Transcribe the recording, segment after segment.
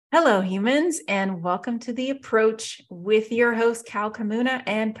Hello, humans, and welcome to The Approach with your host, Cal Kamuna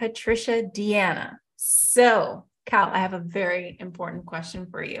and Patricia Deanna. So, Cal, I have a very important question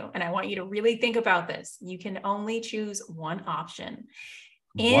for you, and I want you to really think about this. You can only choose one option.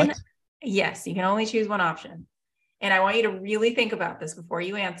 In What? Yes, you can only choose one option. And I want you to really think about this before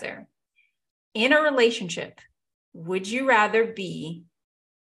you answer. In a relationship, would you rather be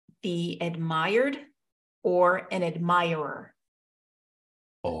the admired or an admirer?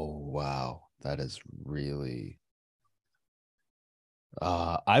 Oh, wow. That is really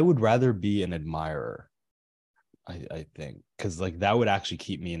I would rather be an admirer, I think, because like that would actually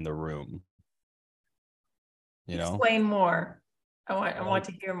keep me in the room, you know? Explain more. I Like want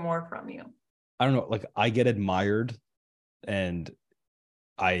to hear more from you. I don't know, like I get admired and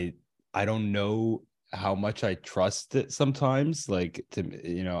I I don't know how much I trust it sometimes. Like I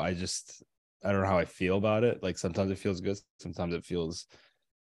don't know how I feel about it. Like sometimes it feels good, sometimes it feels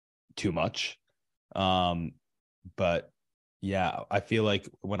too much. Um, but yeah, I feel like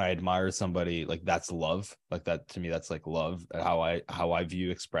when I admire somebody, like that's love. Like that to me, that's like love. How I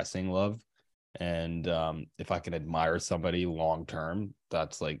view expressing love. And if I can admire somebody long term,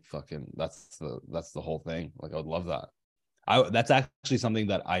 that's like fucking that's the whole thing. Like I would love that. I That's actually something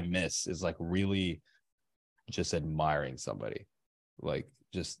that I miss is like really just admiring somebody, like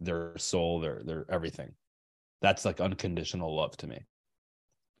just their soul, their everything. That's like unconditional love to me.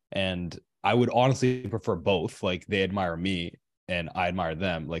 And I would honestly prefer both. Like they admire me and I admire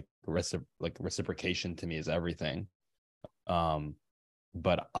them. Like reciprocation to me is everything. Um,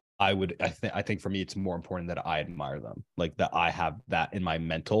 but I think for me it's more important that I admire them. Like that I have that in my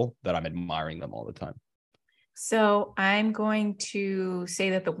mental that I'm admiring them all the time. So I'm going to say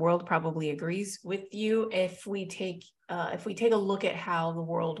that the world probably agrees with you if we take a look at how the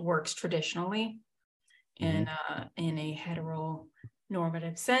world works traditionally Mm-hmm. in a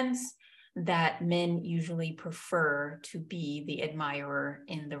heteronormative sense, that men usually prefer to be the admirer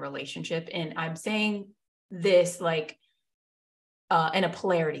in the relationship. And I'm saying this like in a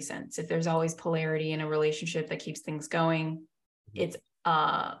polarity sense. If there's always polarity in a relationship that keeps things going, it's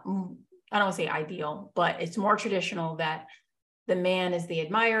I don't want to say ideal, but it's more traditional that the man is the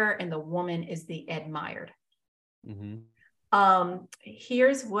admirer and the woman is the admired. Mm-hmm.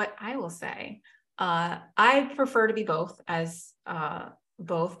 Here's what I will say. I prefer to be both,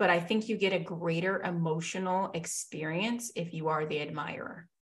 but I think you get a greater emotional experience if you are the admirer.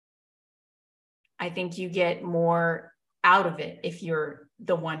 I think you get more out of it if you're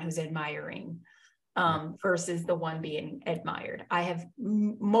the one who's admiring versus the one being admired. I have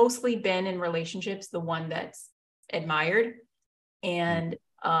mostly been in relationships, the one that's admired. And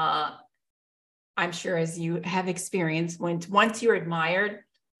I'm sure as you have experienced, once you're admired,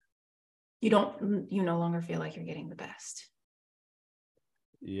 you no longer feel like you're getting the best.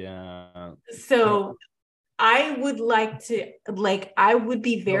 Yeah. I don't So I would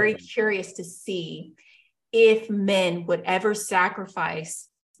be know. very curious to see if men would ever sacrifice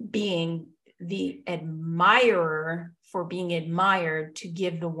being the admirer for being admired to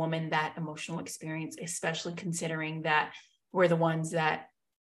give the woman that emotional experience, especially considering that we're the ones that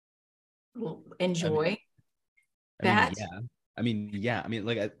I mean, enjoy I mean, that. yeah.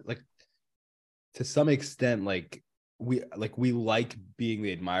 Like to some extent, we like being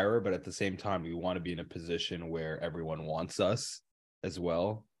the admirer, but at the same time, we want to be in a position where everyone wants us as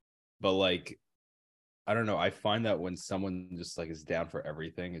well. But like, I don't know. I find that when someone just like is down for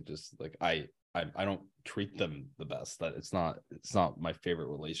everything, it just like I don't treat them the best. That it's not my favorite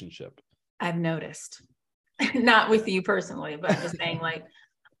relationship. I've noticed, not Yeah. with you personally, but I'm just saying like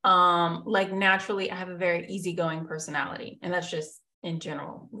naturally I have a very easygoing personality, and that's just in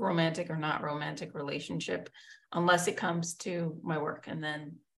general, romantic or not romantic relationship, unless it comes to my work, and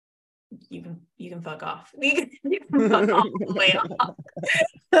then you can fuck off. You can fuck all the way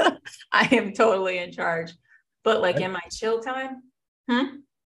off. I am totally in charge. But like in my chill time,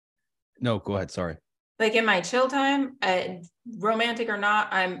 No, go ahead. Sorry. like in my chill time, romantic or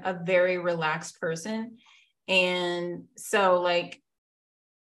not, I'm a very relaxed person. And so like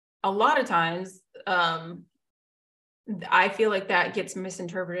a lot of times, I feel like that gets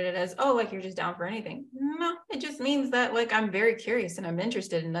misinterpreted as, oh, like you're just down for anything. No, it just means that like I'm very curious and I'm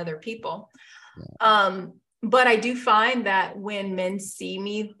interested in other people. Yeah. But I do find that when men see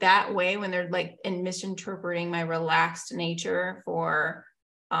me that way, when they're like in misinterpreting my relaxed nature for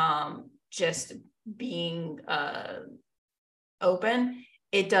just being open,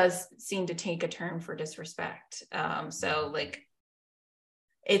 it does seem to take a turn for disrespect. So like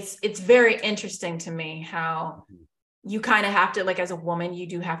it's very interesting to me how you kind of have to, like, as a woman, you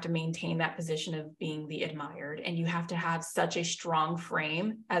do have to maintain that position of being the admired, and you have to have such a strong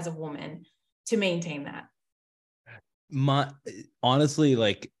frame as a woman to maintain that. My honestly,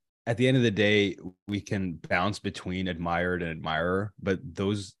 like at the end of the day, we can bounce between admired and admirer, but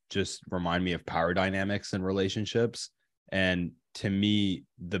those just remind me of power dynamics in relationships. And to me,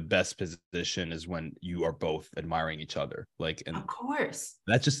 the best position is when you are both admiring each other. Like, and Of course.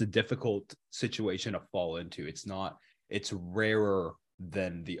 that's just a difficult situation to fall into. It's rarer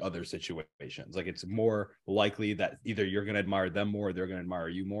than the other situations. Like, it's more likely that either you're going to admire them more or they're going to admire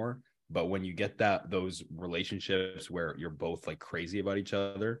you more. But when you get those relationships where you're both like crazy about each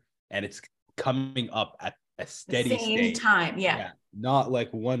other and it's coming up at a steady Same state, time. Yeah. not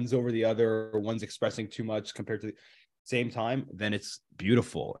like one's over the other, or one's expressing too much compared to the same time, then it's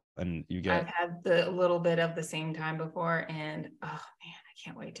beautiful. And you get, I've had the little bit of the same time before, and oh man, I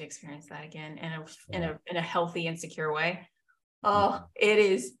can't wait to experience that again in a healthy and secure way. Oh, it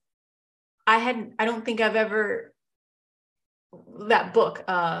is. I don't think I've ever, that book,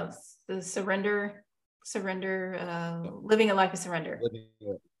 the living a life of surrender.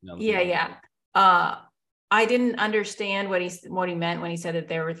 Yeah. I didn't understand what he meant when he said that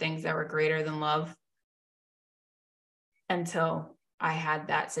there were things that were greater than love until I had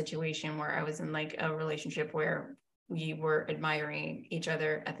that situation where I was in like a relationship where we were admiring each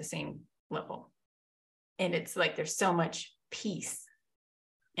other at the same level. And it's like, there's so much peace.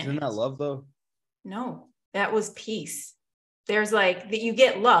 Isn't that love though? No, that was peace. There's like that you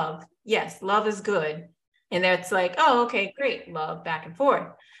get love. Yes, love is good. And that's like, oh, okay, great. Love back and forth.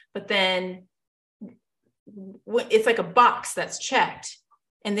 But then it's like a box that's checked.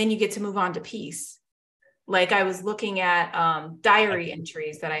 And then you get to move on to peace. Like I was looking at diary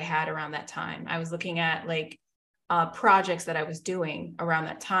entries that I had around that time. I was looking at like projects that I was doing around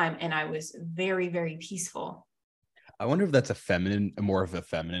that time. And I was very, very peaceful. I wonder if that's more of a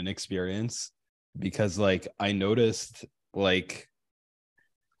feminine experience, because like I noticed, like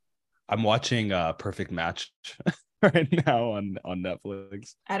I'm watching Perfect Match right now on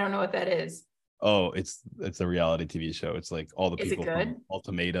Netflix. I don't know what that is. Oh, it's a reality TV show. It's like all the people from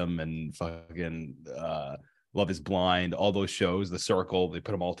Ultimatum and fucking Love is Blind, all those shows, The Circle, they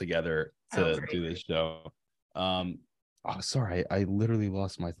put them all together to do this show. Oh, sorry, I literally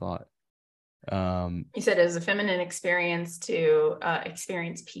lost my thought. You said it was a feminine experience to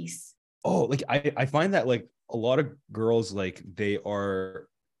experience peace. Oh, like I find that like a lot of girls, like they are,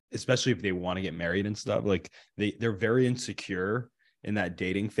 especially if they want to get married and stuff, like they're very insecure in that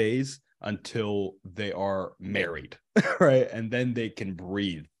dating phase until they are married, right? And then they can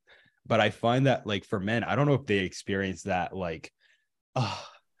breathe. But I find that like for men, I don't know if they experience that, like, oh,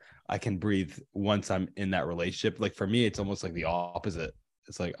 I can breathe once I'm in that relationship. Like for me, it's almost like the opposite.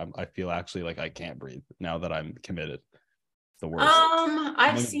 It's like I feel actually like I can't breathe now that I'm committed. It's the worst.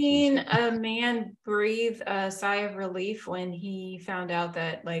 I've seen a man breathe a sigh of relief when he found out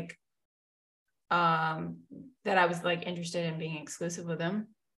that like that I was like interested in being exclusive with him.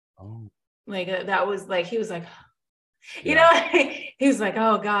 Oh. Like that was like, he was like, you know, he was like,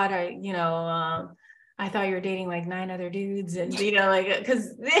 oh God, I thought you were dating like 9 other dudes, and you know, like,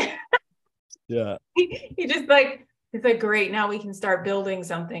 because yeah, he just like, it's like, great, now we can start building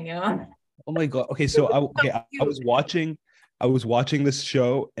something, you know. Oh my God. Okay, so I was watching this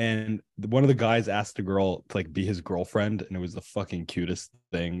show, and one of the guys asked a girl to like be his girlfriend, and it was the fucking cutest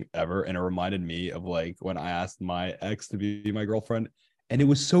thing ever. And it reminded me of like when I asked my ex to be my girlfriend, and it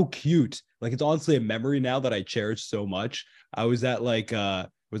was so cute. Like it's honestly a memory now that I cherish so much. I was at like it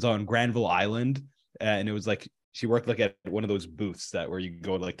was on Granville Island, and it was like she worked like at one of those booths that where you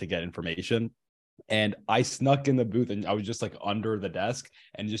go like to get information. And I snuck in the booth and I was just like under the desk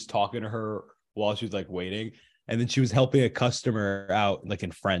and just talking to her while she was like waiting. And then she was helping a customer out like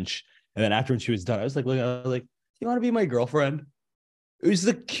in French. And then after when she was done, I was like, you want to be my girlfriend? It was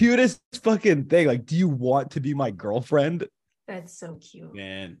the cutest fucking thing. Like, do you want to be my girlfriend? That's so cute.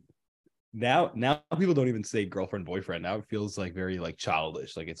 Man, now people don't even say girlfriend, boyfriend. Now it feels like very like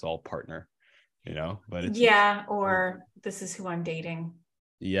childish. Like it's all partner, you know, but it's or this is who I'm dating.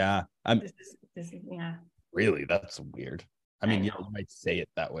 Yeah. This is, yeah. Really, that's weird. I mean, you might say it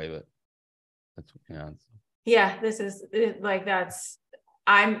that way, but that's yeah, this is like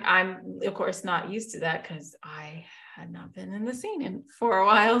I'm of course not used to that because I had not been in the scene for a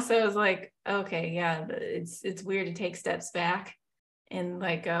while. So I was like, okay, yeah, it's weird to take steps back and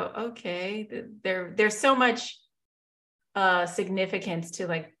like go, okay, there's so much significance to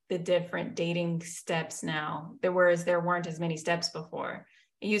like the different dating steps now. There weren't as many steps before.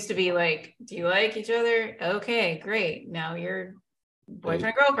 It used to be like, do you like each other? Okay, great. Now you're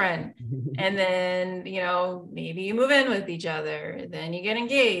boyfriend, girlfriend. And then, maybe you move in with each other, then you get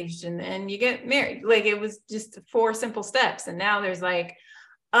engaged, and then you get married. Like, it was just 4 simple steps. And now there's like,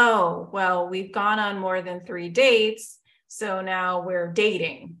 oh, well, we've gone on more than 3 dates, so now we're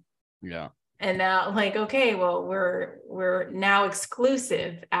dating. Yeah. And now, like, okay, well, we're now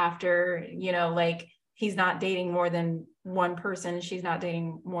exclusive after, like, he's not dating more than one person, she's not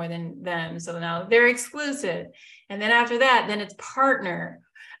dating more than them, so now they're exclusive. And then after that, then it's partner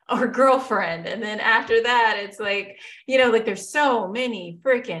or girlfriend. And then after that, it's like, like, there's so many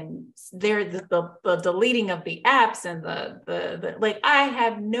freaking, the deleting of the apps, and the like, I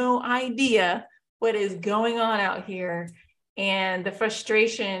have no idea what is going on out here. And the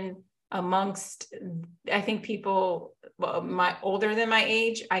frustration amongst, I think, people older than my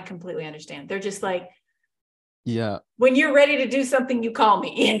age, I completely understand. They're just like, yeah, when you're ready to do something, you call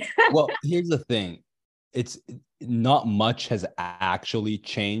me. well, here's the thing. It's not much has actually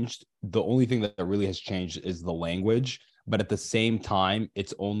changed. The only thing that really has changed is the language, but at the same time,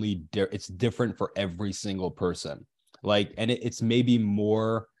 it's only it's different for every single person. Like, and it's maybe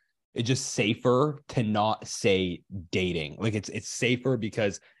more, it's just safer to not say dating. Like, it's safer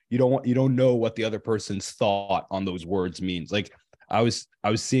because you don't know what the other person's thought on those words means. Like, I was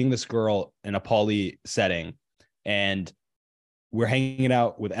seeing this girl in a poly setting, and we're hanging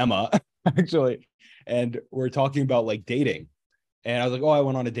out with Emma actually, and we're talking about like dating. And I was like, oh, I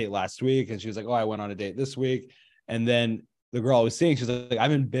went on a date last week. And she was like, oh, I went on a date this week. And then the girl I was seeing, she's like, I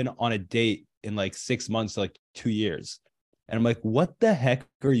haven't been on a date in like 6 months to like 2 years. And I'm like, what the heck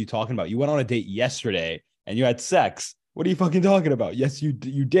are you talking about? You went on a date yesterday and you had sex. What are you fucking talking about? Yes, you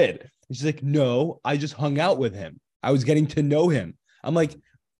did. And she's like, no, I just hung out with him. I was getting to know him. I'm like,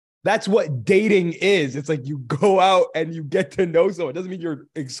 that's what dating is. It's like you go out and you get to know someone. It doesn't mean you're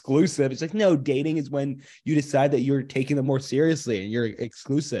exclusive. It's like, no, dating is when you decide that you're taking them more seriously and you're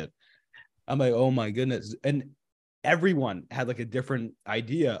exclusive. I'm like, oh my goodness. And everyone had like a different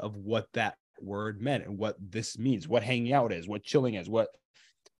idea of what that word meant and what this means, what hanging out is, what chilling is,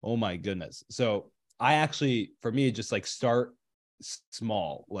 oh my goodness. So I actually, for me, just like start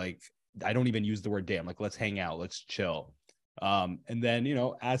small. Like, I don't even use the word damn. Like, let's hang out, let's chill. And then,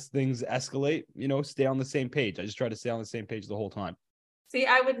 as things escalate, stay on the same page. I just try to stay on the same page the whole time. See,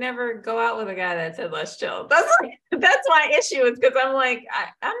 I would never go out with a guy that said, let's chill. That's my issue, is because I'm like,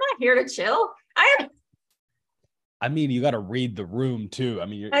 I'm not here to chill. I mean, you got to read the room too. I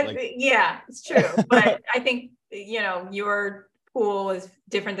mean, yeah, it's true. But I think, your pool is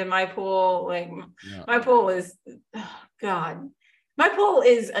different than my pool. Like, yeah. My pool is, oh God, my pool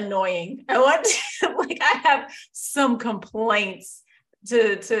is annoying. I have some complaints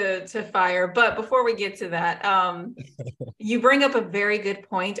to fire. But before we get to that, you bring up a very good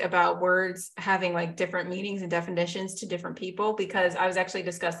point about words having like different meanings and definitions to different people, because I was actually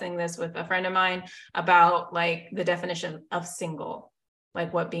discussing this with a friend of mine about like the definition of single,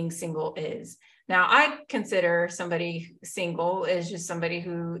 like what being single is. Now, I consider somebody single is just somebody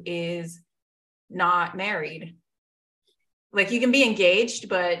who is not married. Like, you can be engaged,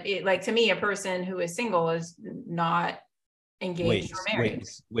 but like, to me, a person who is single is not engaged or married.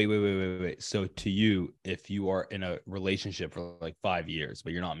 Wait. So to you, if you are in a relationship for like 5 years,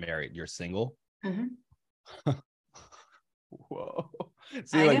 but you're not married, you're single? Mm-hmm. Whoa.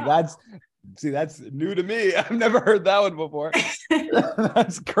 That's new to me. I've never heard that one before.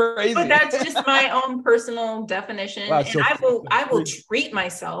 That's crazy. But that's just my own personal definition. Wow, and I will treat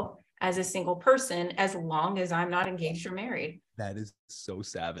myself as a single person as long as I'm not engaged or married. That is so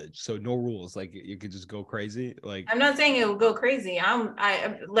savage. So no rules. Like, you could just go crazy. Like, I'm not saying it will go crazy.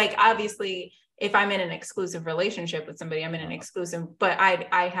 I like, obviously, if I'm in an exclusive relationship with somebody, I'm in an exclusive, but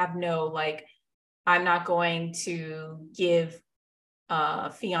I have no, like, I'm not going to give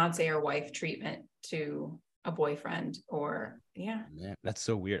fiance or wife treatment to a boyfriend, or Man, that's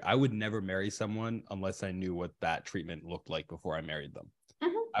so weird. I would never marry someone unless I knew what that treatment looked like before I married them.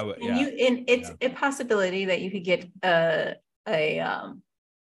 Mm-hmm. I would, and it's a possibility that you could get a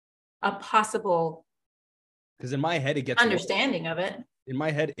possible, because in my head it gets understanding worse. Of it. In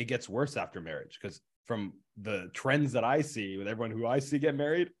my head, it gets worse after marriage, because from the trends that I see with everyone who I see get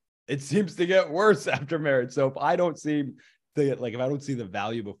married, it seems to get worse after marriage. So if I don't see the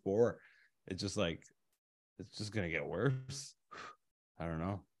value before, it's just like, it's just gonna get worse. I don't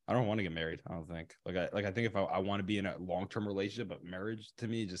know. I don't want to get married. I don't think. I think if I want to be in a long-term relationship, but marriage to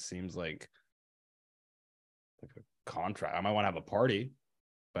me just seems like a contract. I might want to have a party,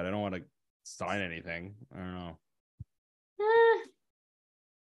 but I don't want to sign anything. I don't know.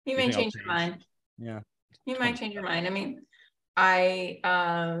 You may change your mind. Yeah. You might change your mind. I mean,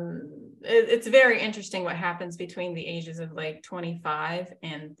 it's very interesting what happens between the ages of like 25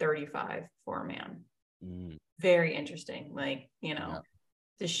 and 35 for a man. Very interesting. Like,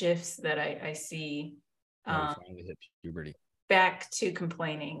 the shifts that I see. Finally hit puberty. Back to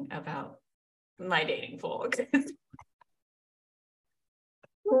complaining about my dating pool.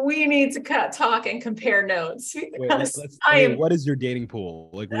 We need to talk and compare notes. What is your dating pool?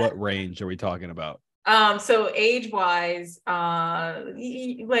 Like, what range are we talking about? So age-wise,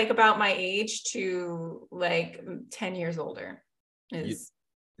 like about my age to like 10 years older is.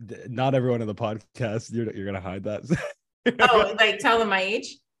 Not everyone in the podcast. You're gonna hide that. Oh, like tell them my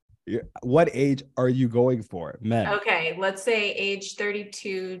age. What age are you going for, men? Okay, let's say age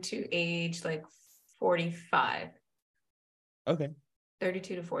 32 to age like 45. Okay.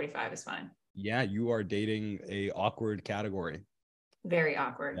 32 to 45 is fine. Yeah, you are dating a awkward category. Very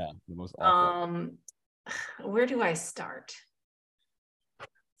awkward. Yeah, the most awkward. Where do I start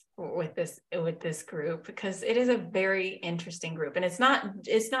with this group? Because it is a very interesting group, and it's not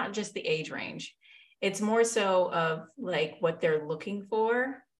just the age range. It's more so of like what they're looking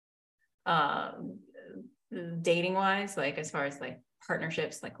for, dating wise, like as far as like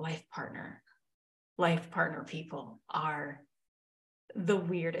partnerships, like life partner people are the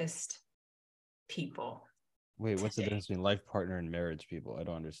weirdest people. Wait, what's the difference between life partner and marriage people? I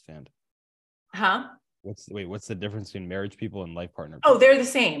don't understand. Huh? What's the difference between marriage people and life partner people? Oh, they're the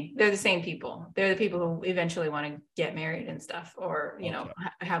same. They're the same people. They're the people who eventually want to get married and stuff, or,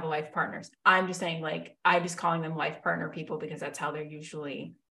 have a life partners. I'm just saying, like, I'm just calling them life partner people because that's how they're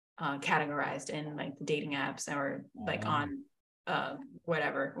usually categorized in like the dating apps or like on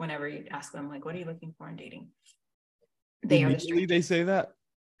whatever, whenever you ask them, like, what are you looking for in dating? Immediately they say that?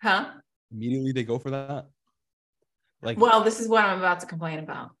 Huh? Immediately they go for that? Like, well, this is what I'm about to complain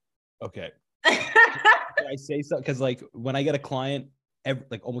about. Okay. I say so because like when I get a client,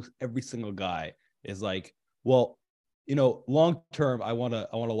 almost every single guy is like, well, long term, I want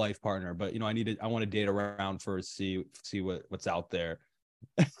a life partner, but I want to date around first, see what's out there.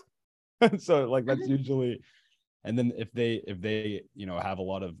 So like that's usually, and then if they have a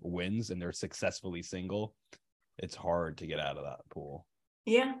lot of wins and they're successfully single, it's hard to get out of that pool.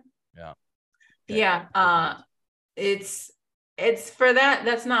 Yeah. Okay. Yeah. It's for that.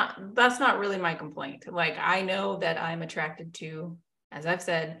 That's not really my complaint. Like, I know that I'm attracted to, as I've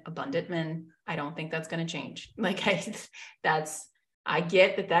said, abundant men. I don't think that's going to change. Like, I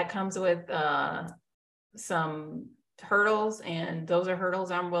get that comes with some hurdles, and those are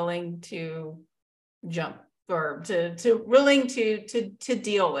hurdles I'm willing to jump or to willing to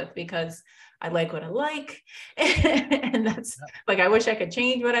deal with, because I like what I like. And that's like, I wish I could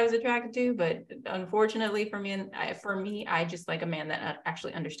change what I was attracted to, but unfortunately for me, I just like a man that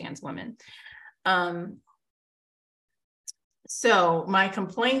actually understands women. So my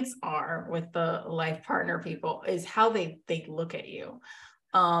complaints are with the life partner people is how they look at you.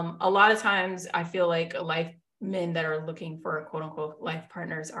 A lot of times I feel like men that are looking for quote unquote life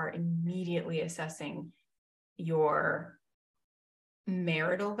partners are immediately assessing your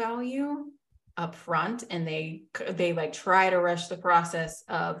marital value up front, and they like try to rush the process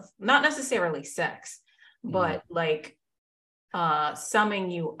of not necessarily sex, but like summing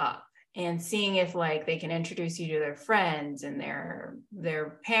you up and seeing if like they can introduce you to their friends and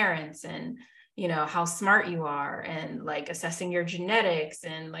their parents, and how smart you are, and like assessing your genetics,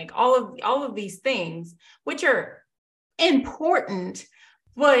 and like all of these things, which are important,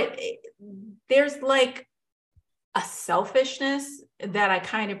 but there's like a selfishness that I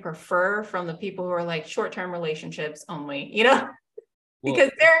kind of prefer from the people who are like short-term relationships only,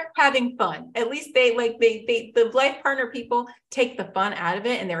 because they're having fun. At least the life partner people take the fun out of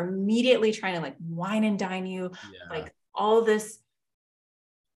it, and they're immediately trying to like wine and dine you, like all this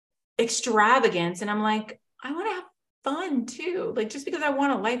extravagance. And I'm like, I want to have fun too. Like, just because I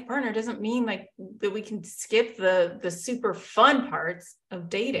want a life partner doesn't mean like that we can skip the super fun parts of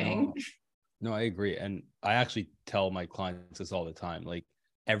dating. No, I agree. And I actually tell my clients this all the time. Like,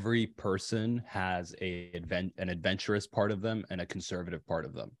 every person has an adventurous part of them and a conservative part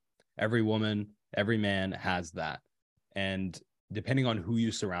of them. Every woman, every man has that. And depending on who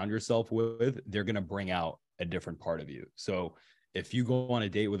you surround yourself with, they're going to bring out a different part of you. So if you go on a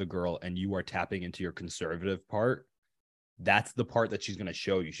date with a girl and you are tapping into your conservative part, that's the part that she's going to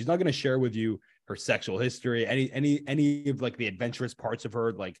show you. She's not going to share with you her sexual history, any of like the adventurous parts of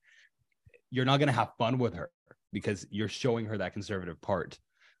her. Like, you're not going to have fun with her because you're showing her that conservative part.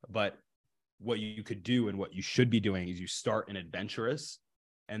 But what you could do and what you should be doing is you start in adventurous,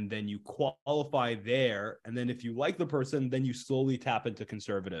 and then you qualify there. And then if you like the person, then you slowly tap into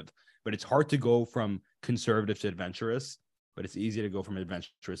conservative. But it's hard to go from conservative to adventurous. but it's easy to go from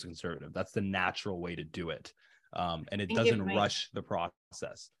adventurous to conservative. That's the natural way to do it. And it think doesn't rush the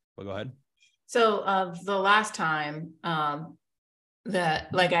process. But go ahead. So the last time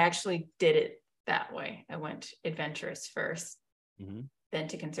that like I actually did it that way, I went adventurous first, then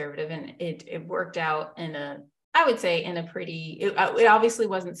to conservative, and it worked out in a, I would say in a pretty, it obviously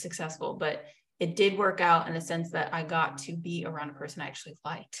wasn't successful, but it did work out in the sense that I got to be around a person I actually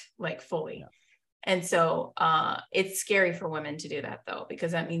liked, like fully. Yeah. And so it's scary for women to do that though,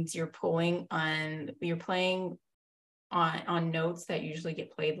 because that means you're playing on notes that usually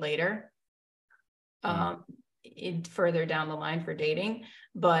get played later, further down the line for dating.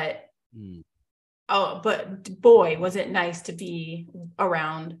 But but boy, was it nice to be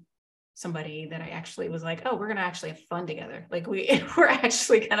around somebody that I actually was like, oh, we're gonna actually have fun together. Like we're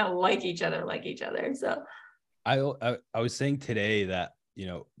actually gonna like each other. So I was saying today that, you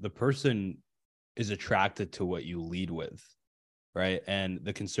know, the person is attracted to what you lead with, right? And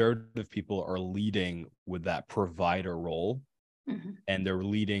the conservative people are leading with that provider role, and they're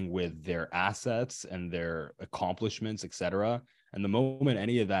leading with their assets and their accomplishments, etc. And the moment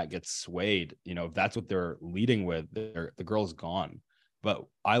any of that gets swayed, you know, if that's what they're leading with, the girl's gone. But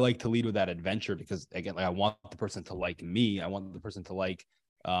I like to lead with that adventure because, again, like I want the person to like me. I want the person to like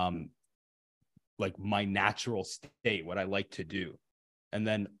my natural state, what I like to do. And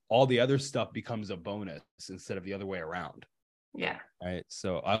then all the other stuff becomes a bonus instead of the other way around. Yeah. Right.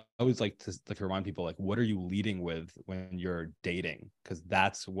 So I always like to remind people, like, what are you leading with when you're dating? Because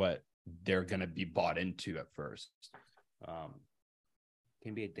that's what they're going to be bought into at first.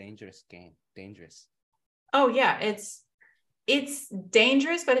 Can be a dangerous game. Dangerous. Oh yeah. It's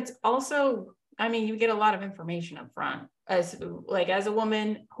dangerous, but it's also, I mean, you get a lot of information up front. As a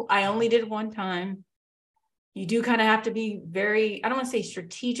woman, I only did one time. You do kind of have to be very, I don't want to say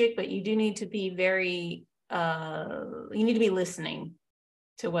strategic, but you do need to be very, you need to be listening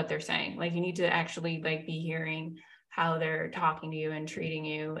to what they're saying. Like you need to actually like be hearing how they're talking to you and treating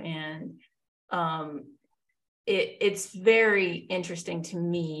you. And it's very interesting to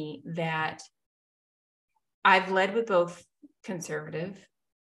me that I've led with both conservative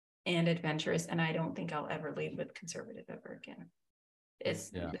and adventurous, and I don't think I'll ever lead with conservative ever again.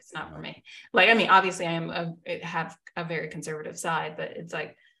 It's not for me. Like, I mean, obviously I have a very conservative side, but it's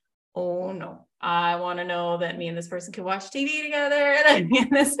like, oh no, I want to know that me and this person can watch TV together, that me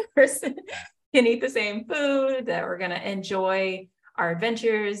and this person can eat the same food, that we're going to enjoy our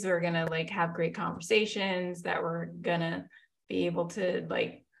adventures, we're going to like have great conversations, that we're going to be able to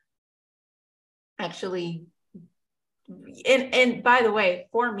like actually, and by the way,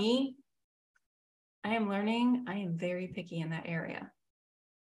 for me, I am learning, I am very picky in that area.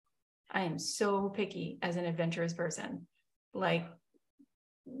 I am so picky as an adventurous person. Like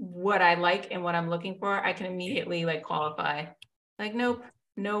what I like and what I'm looking for, I can immediately like qualify. Like, nope.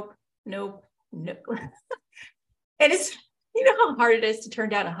 And it's, you know how hard it is to turn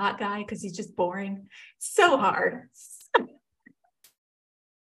down a hot guy because he's just boring? So hard.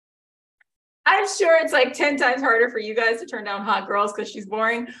 I'm sure it's like 10 times harder for you guys to turn down hot girls because she's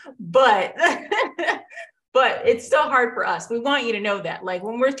boring, but but it's still hard for us. We want you to know that. Like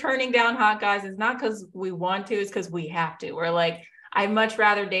when we're turning down hot guys, it's not because we want to, it's because we have to. We're like, I'd much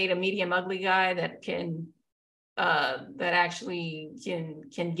rather date a medium ugly guy that can that actually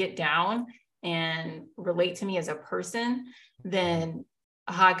can get down and relate to me as a person than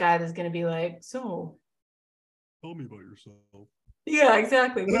a hot guy that's going to be like, so tell me about yourself. Yeah,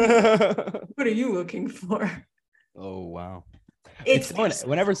 exactly. What are you looking for? Oh, wow. It's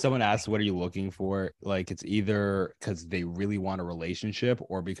whenever someone asks, what are you looking for? Like, it's either because they really want a relationship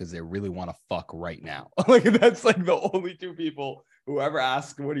or because they really want to fuck right now. Like, that's like the only two people whoever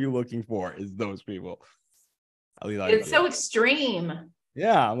asks, what are you looking for, is those people. It's so extreme.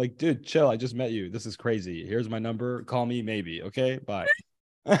 Yeah. I'm like, dude, chill. I just met you. This is crazy. Here's my number. Call me, maybe. Okay. Bye.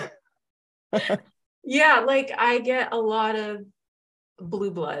 Yeah. Like I get a lot of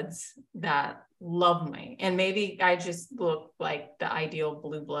blue bloods that love me, and maybe I just look like the ideal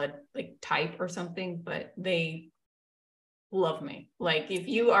blue blood like type or something, but they love me. Like if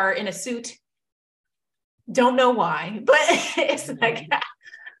you are in a suit, don't know why, but it's like,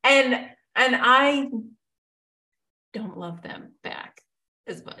 and I don't love them back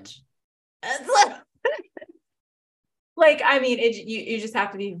as much. Like, I mean, you just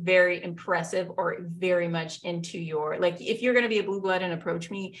have to be very impressive or very much into your, like, if you're going to be a blue blood and approach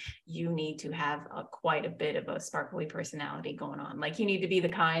me, you need to have quite a bit of a sparkly personality going on. Like, you need to be the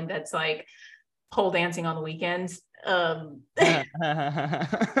kind that's like pole dancing on the weekends. I'm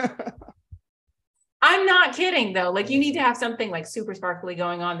not kidding though. Like, you need to have something like super sparkly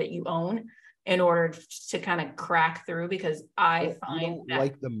going on that you own. in order to kind of crack through, because I You find don't that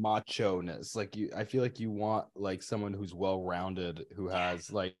like the macho-ness. Like I feel like you want like someone who's well-rounded, who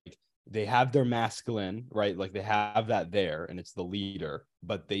has like they have their masculine, right? Like they have that there and it's the leader,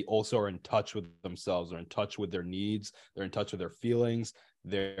 but they also are in touch with themselves, they're in touch with their needs, they're in touch with their feelings,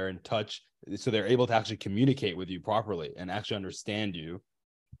 they're in touch, so they're able to actually communicate with you properly and actually understand you,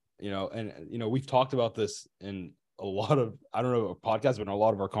 and we've talked about this in a lot of, I don't know, podcasts, but in a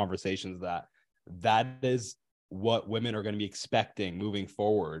lot of our conversations, that is what women are going to be expecting moving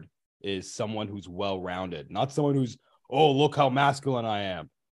forward, is someone who's well-rounded, not someone who's, oh, look how masculine I am,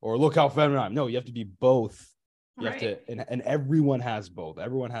 or look how feminine I am. No, you have to be both. You have to, and everyone has both.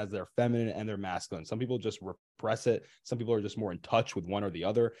 Everyone has their feminine and their masculine. Some people just repress it. Some people are just more in touch with one or the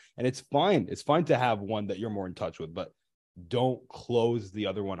other. And it's fine. It's fine to have one that you're more in touch with, but don't close the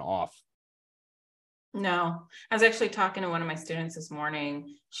other one off. No, I was actually talking to one of my students this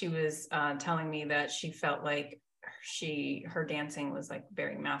morning. She was telling me that she felt like her dancing was like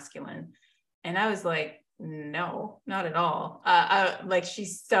very masculine. And I was like, no, not at all. Like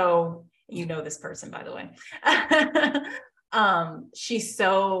she's so, this person, by the way. She's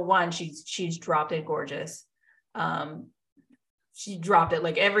so she's dropped it gorgeous. She dropped it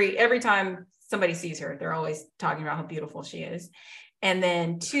like every time somebody sees her, they're always talking about how beautiful she is. And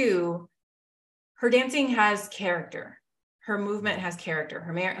then 2, her dancing has character. Her movement has character.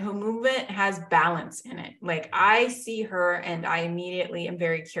 Her movement has balance in it. Like I see her and I immediately am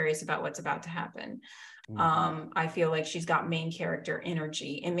very curious about what's about to happen. I feel like she's got main character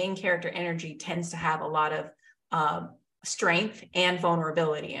energy, and main character energy tends to have a lot of strength and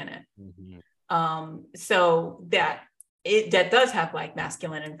vulnerability in it. So that does have like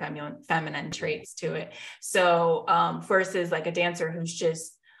masculine and feminine traits to it. So versus like a dancer who's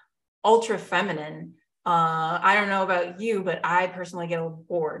just ultra feminine. I don't know about you, but I personally get a little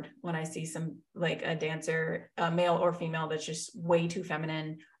bored when I see some like a dancer, male or female, that's just way too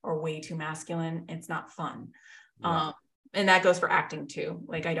feminine or way too masculine. It's not fun. Yeah. And that goes for acting too.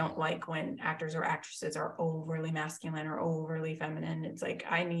 Like I don't like when actors or actresses are overly masculine or overly feminine. It's like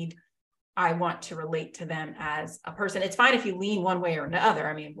I want to relate to them as a person. It's fine if you lean one way or another.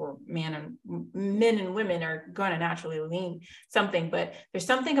 I mean, men and women are going to naturally lean something, but there's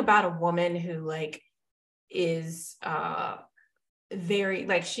something about a woman who like is very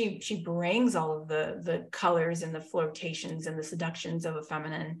like she brings all of the colors and the flirtations and the seductions of a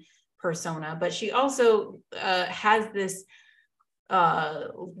feminine persona, but she also has this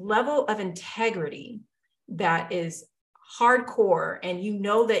level of integrity that is hardcore, and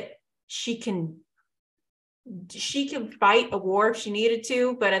that she can fight a war if she needed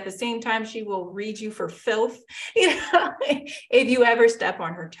to, but at the same time, she will read you for filth, if you ever step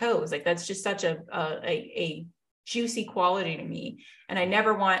on her toes. Like that's just such a juicy quality to me. And I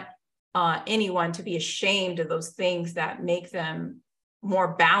never want anyone to be ashamed of those things that make them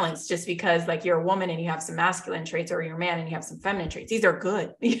more balanced, just because like you're a woman and you have some masculine traits, or you're a man and you have some feminine traits. These are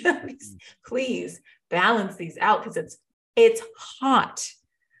good. Please balance these out, because it's hot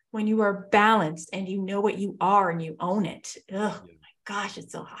when you are balanced and you know what you are and you own it. Oh my gosh,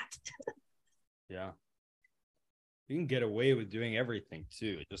 it's so hot. Yeah. You can get away with doing everything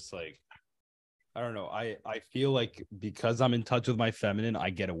too. Just like, I don't know. I feel like because I'm in touch with my feminine, I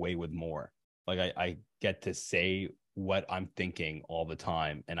get away with more. Like I get to say what I'm thinking all the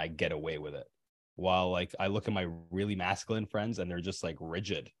time and I get away with it. While like I look at my really masculine friends and they're just like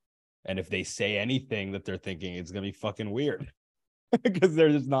rigid. And if they say anything that they're thinking, it's going to be fucking weird. Because they're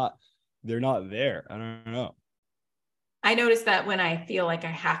not there. I don't know. I noticed that when I feel like I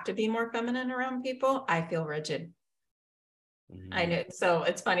have to be more feminine around people, I feel rigid. I know. So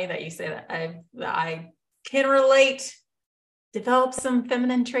it's funny that you say that. I can relate. Develop some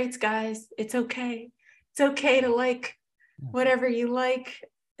feminine traits, guys. It's okay. It's okay to like whatever you like.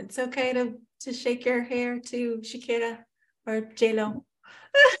 It's okay to shake your hair to Shakira or J-Lo.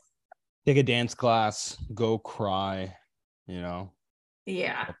 Take a dance class, go cry,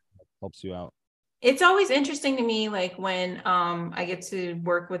 Yeah. Helps you out. It's always interesting to me, like when I get to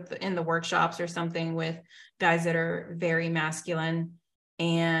work in the workshops or something with guys that are very masculine,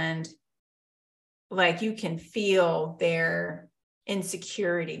 and like you can feel their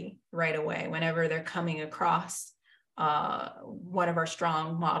insecurity right away whenever they're coming across one of our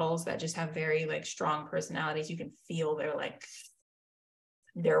strong models that just have very like strong personalities. You can feel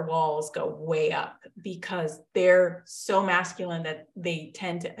their walls go way up because they're so masculine that they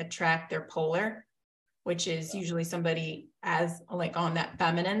tend to attract their polar, which is usually somebody as like on that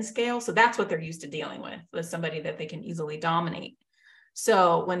feminine scale. So that's what they're used to dealing with somebody that they can easily dominate.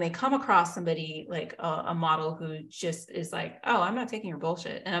 So when they come across somebody like a model who just is like, oh, I'm not taking your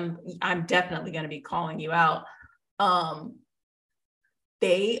bullshit, and I'm definitely going to be calling you out,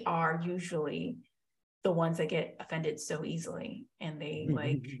 they are usually the ones that get offended so easily, and they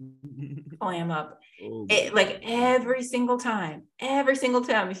like clam up. It, like every single time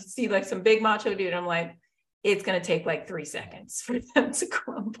you see like some big macho dude, I'm like, it's going to take like 3 seconds for them to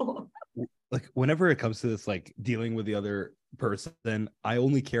crumble. Like whenever it comes to this, like dealing with the other person, I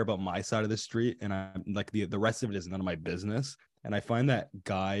only care about my side of the street, and I'm like the rest of it is none of my business. And I find that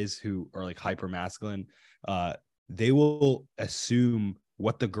guys who are like hyper masculine, they will assume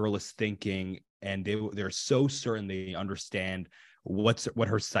what the girl is thinking, and they're so certain they understand what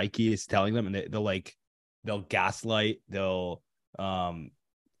her psyche is telling them, and they'll gaslight, they'll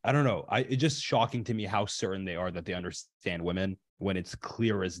I don't know. It's just shocking to me how certain they are that they understand women, when it's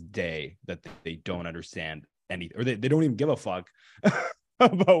clear as day that they don't understand anything, or they don't even give a fuck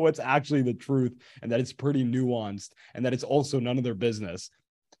about what's actually the truth, and that it's pretty nuanced, and that it's also none of their business.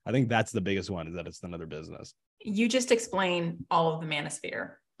 I think that's the biggest one, is that it's none of their business. You just explain all of the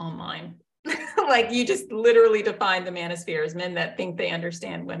manosphere online. Like you just literally define the manosphere as men that think they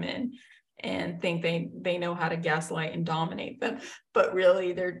understand women and think they know how to gaslight and dominate them, but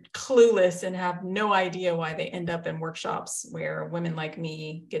really they're clueless and have no idea why they end up in workshops where women like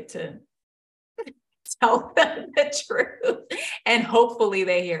me get to tell them the truth, and hopefully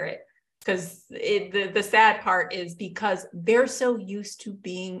they hear it. Because the sad part is, because they're so used to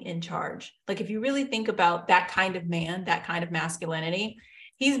being in charge. Like if you really think about that kind of man, that kind of masculinity,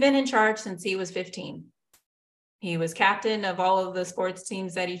 he's been in charge since he was 15. He was captain of all of the sports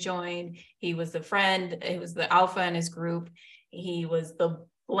teams that he joined. He was the friend. He was the alpha in his group. He was the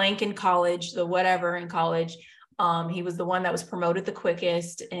blank in college, the whatever in college. He was the one that was promoted the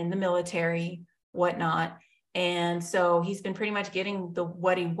quickest in the military, whatnot. And so he's been pretty much getting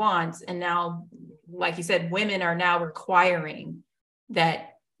what he wants. And now, like you said, women are now requiring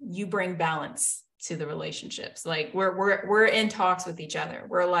that you bring balance to the relationships. Like we're in talks with each other.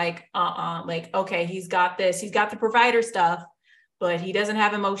 We're like, like, okay, he's got this, he's got the provider stuff, but he doesn't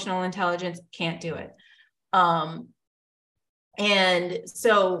have emotional intelligence, can't do it. And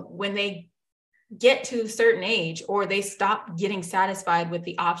so when they get to a certain age, or they stop getting satisfied with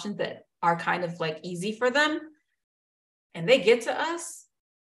the options that are kind of like easy for them, and they get to us,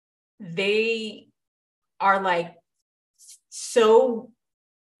 they are like so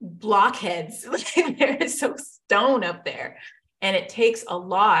blockheads. They're so stone up there, and it takes a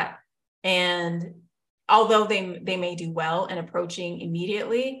lot. And although they may do well in approaching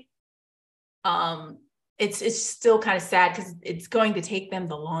immediately, it's still kind of sad, because it's going to take them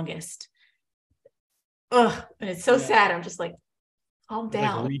the longest. Ugh, and it's so sad. I'm just like, calm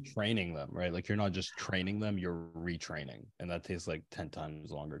down. Like retraining them, right? Like you're not just training them, you're retraining, and that takes like 10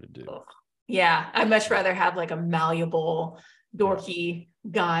 times longer to do. Ugh. Yeah, I'd much rather have like a malleable, dorky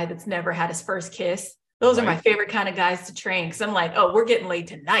guy that's never had his first kiss. Those are my favorite kind of guys to train, because I'm like, oh, we're getting laid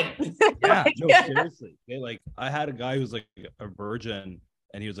tonight. Seriously. Like I had a guy who's like a virgin,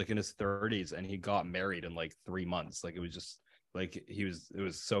 and he was like in his 30s, and he got married in like 3 months. Like it was just like it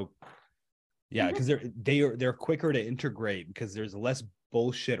was so. Yeah, because they're quicker to integrate, because there's less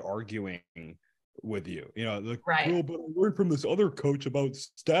bullshit arguing with you. You know, like, oh, but I learned from this other coach about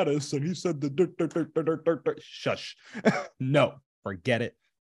status, and he said the shush. No, forget it.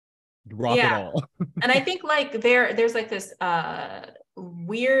 Drop it all. And I think like there's like this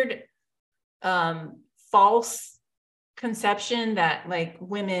weird false conception that like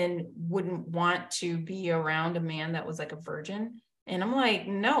women wouldn't want to be around a man that was like a virgin. And I'm like,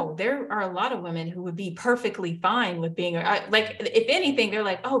 no, there are a lot of women who would be perfectly fine with being like, if anything, they're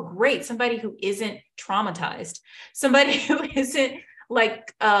like, oh, great. Somebody who isn't traumatized, somebody who isn't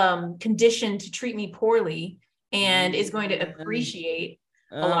like conditioned to treat me poorly, and is going to appreciate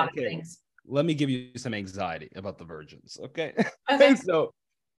a lot of things. Let me give you some anxiety about the virgins. Okay. So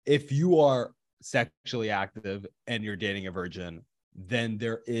if you are sexually active and you're dating a virgin, then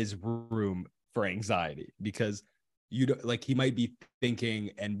there is room for anxiety, because you don't, like, he might be thinking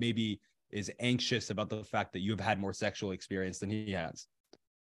and maybe is anxious about the fact that you have had more sexual experience than he has.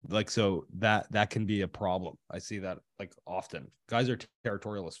 Like, so that can be a problem. I see that like often. Guys are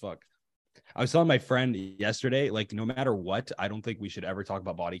territorial as fuck. I was telling my friend yesterday, like, no matter what, I don't think we should ever talk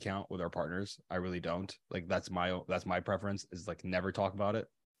about body count with our partners. I really don't. Like, that's my preference, is like never talk about it.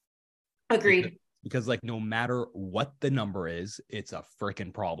 Agreed. Because like, no matter what the number is, it's a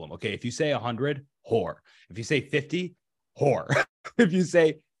freaking problem. Okay, if you say 100, whore. If you say 50, whore. If you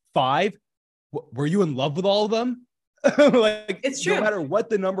say 5, were you in love with all of them? Like, it's true. No matter what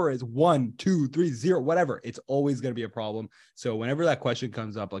the number is, 1, 2, 3, 0, whatever, it's always going to be a problem. So whenever that question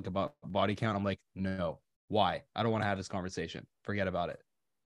comes up, like about body count, I'm like, no, why? I don't want to have this conversation. Forget about it.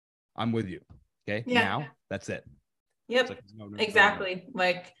 I'm with you. Okay. Yeah. Now that's it. Yep. Like, no, exactly.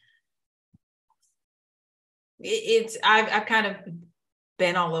 Like it's, I've kind of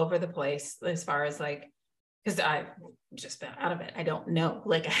been all over the place as far as like, because I've just been out of it. I don't know.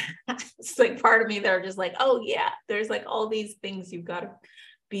 Like, it's like part of me that are just like, oh yeah, there's like all these things you've got to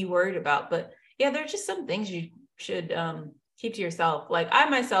be worried about. But yeah, there's just some things you should keep to yourself. Like I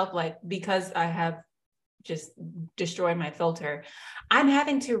myself, like, because I have just destroyed my filter, I'm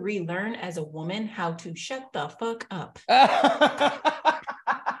having to relearn as a woman how to shut the fuck up.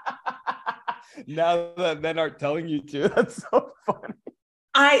 Now that men are telling you to, that's so funny.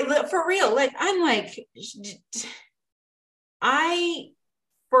 For real, like, I'm like, I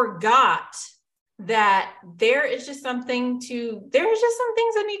forgot that there's just some things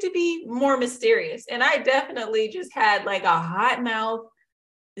that need to be more mysterious. And I definitely just had like a hot mouth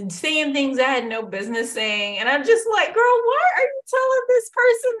saying things I had no business saying. And I'm just like, girl, why are you telling this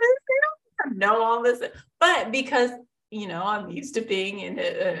person this? They don't know all this. But because, you know, I'm used to being in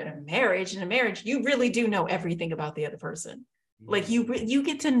a marriage. In a marriage, you really do know everything about the other person. Like you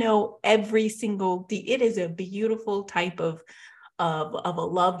get to know every single, it is a beautiful type of a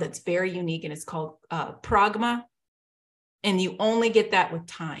love that's very unique, and it's called pragma. And you only get that with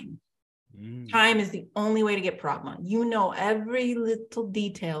time. Time is the only way to get pragma. You know every little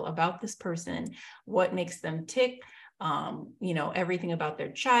detail about this person, what makes them tick, you know, everything about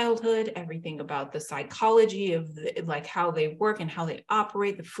their childhood, everything about the psychology of like how they work and how they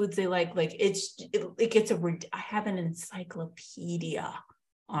operate, the foods they like it gets I have an encyclopedia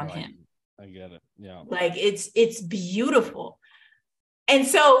on him. I get it. Yeah. Like it's beautiful. And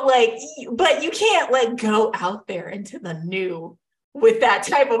so like, but you can't like go out there into the new with that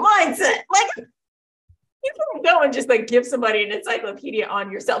type of mindset. Like, you can go and just like give somebody an encyclopedia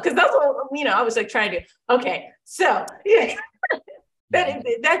on yourself, because that's what, you know, I was like trying to, okay, so yeah,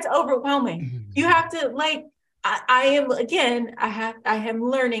 that's overwhelming. You have to like, I am, again, I am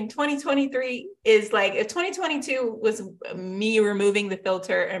learning. 2023 is like, if 2022 was me removing the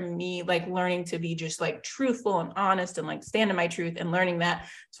filter and me like learning to be just like truthful and honest and like stand in my truth and learning that,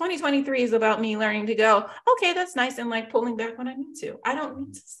 2023 is about me learning to go, okay, that's nice, and like pulling back when I need to. I don't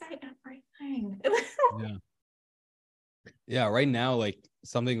need to say everything. Yeah. Right now, like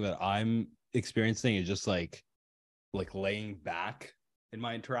something that I'm experiencing is just like laying back in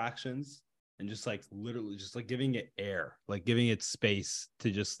my interactions and just like literally just like giving it air, like giving it space to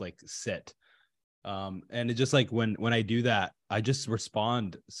just like sit. And it just like when I do that, I just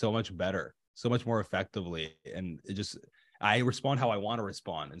respond so much better, so much more effectively. And I respond how I want to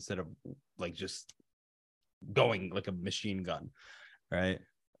respond instead of like just going like a machine gun. Right.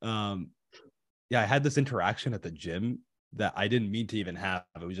 Yeah, I had this interaction at the gym that I didn't mean to even have.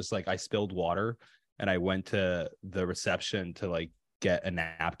 It was just like I spilled water and I went to the reception to like get a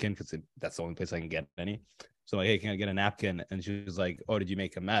napkin because that's the only place I can get any. So like, hey, can I get a napkin? And she was like, oh, did you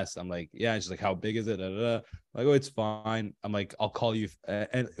make a mess? I'm like, yeah. And she's like, how big is it? Da, da, da. I'm like, oh, it's fine. I'm like, I'll call you.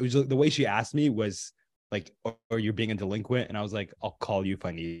 And it was the way she asked me was like, or you're being a delinquent. And I was like, I'll call you if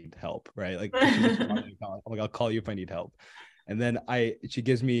I need help. Right. Like, I'm like, I'll call you if I need help. And then she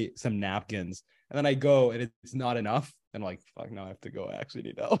gives me some napkins, and then I go and it's not enough. And I'm like, fuck, now I have to go. I actually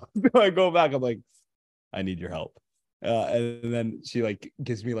need help. So I go back. I'm like, I need your help. And then she like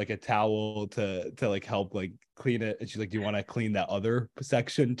gives me like a towel to like help like clean it. And she's like, do you want to clean that other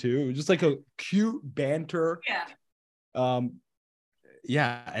section too? Just like a cute banter. Yeah.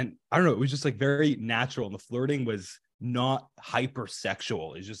 Yeah. And I don't know, it was just like very natural. And the flirting was not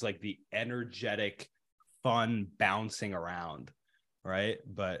hypersexual. It's just like the energetic, fun bouncing around. Right.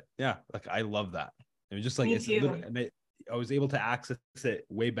 But yeah, like I love that. It was just like, I was able to access it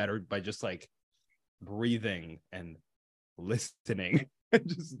way better by just like breathing and listening and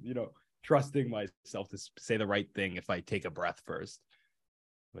just, you know, trusting myself to say the right thing if I take a breath first.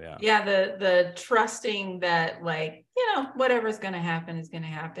 But yeah. The trusting that, like, you know, whatever's going to happen is going to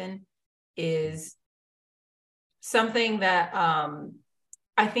happen is something that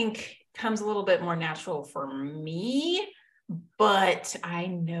I think comes a little bit more natural for me. But I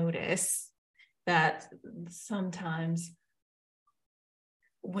notice that sometimes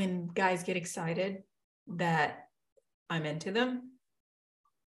when guys get excited that I'm into them,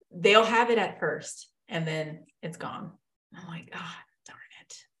 they'll have it at first and then it's gone. I'm like, ah, darn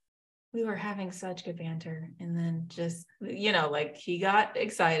it. We were having such good banter. And then just, you know, like he got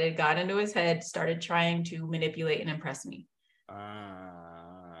excited, got into his head, started trying to manipulate and impress me.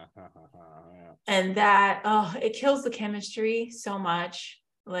 And that, oh, it kills the chemistry so much.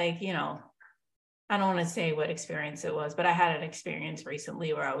 Like, you know, I don't want to say what experience it was, but I had an experience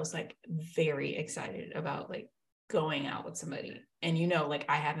recently where I was like very excited about like going out with somebody. And, you know, like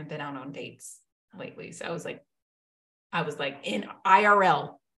I haven't been out on dates lately. So I was like in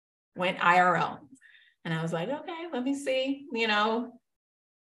IRL, went IRL. And I was like, okay, let me see, you know.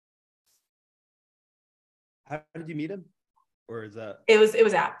 How did you meet him? Or is that It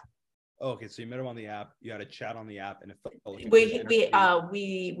was app. Oh, okay, so you met him on the app. You had a chat on the app, and it felt like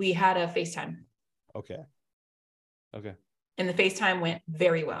We had a FaceTime. Okay. Okay. And the FaceTime went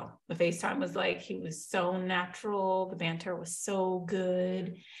very well. The FaceTime was like, he was so natural. The banter was so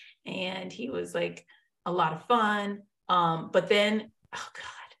good. And he was like a lot of fun. But then, oh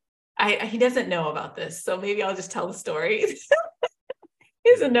God, he doesn't know about this. So maybe I'll just tell the story.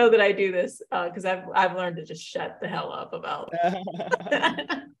 He doesn't know that I do this because I've learned to just shut the hell up about.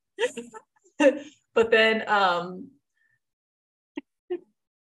 But then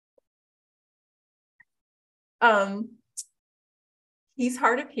he's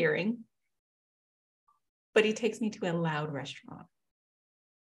hard of hearing, but he takes me to a loud restaurant.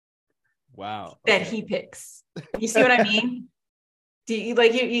 Wow. That he picks. You see what I mean? Do you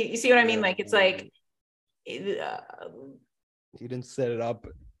like you see what I mean? Like it's like he didn't set it up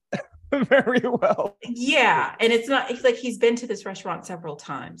very well. Yeah, and it's not like he's been to this restaurant several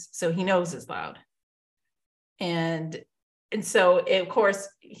times, so he knows it's loud. And so of course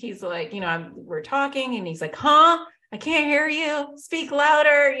he's like, you know, we're talking, and he's like, "Huh? I can't hear you. Speak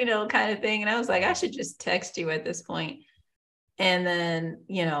louder," you know, kind of thing. And I was like, I should just text you at this point. And then,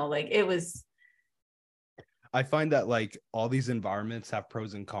 you know, like it was. I find that like all these environments have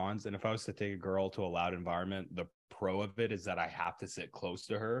pros and cons. And if I was to take a girl to a loud environment, the pro of it is that I have to sit close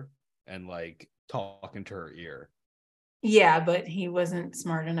to her and like talk into her ear. Yeah, but he wasn't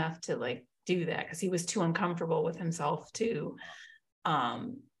smart enough to like do that because he was too uncomfortable with himself to.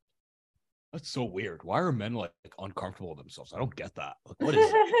 That's so weird. Why are men like uncomfortable with themselves? I don't get that. Like, what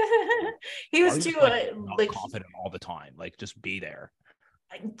is it? He was too not confident all the time. Like, just be there.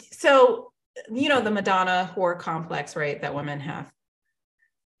 So, you know, the Madonna whore complex, right? That women have.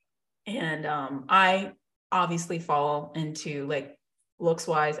 And I obviously fall into like looks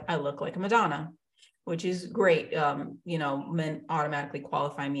wise, I look like a Madonna, which is great. You know, men automatically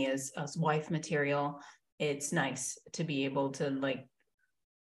qualify me as wife material. It's nice to be able to like,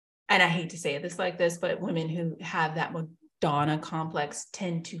 and I hate to say this like this, but women who have that Madonna complex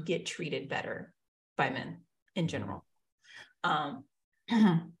tend to get treated better by men in general.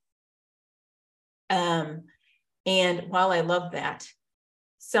 And while I love that,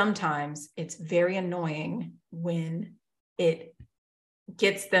 sometimes it's very annoying when it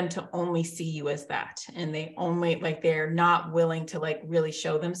gets them to only see you as that. And they only like, they're not willing to like really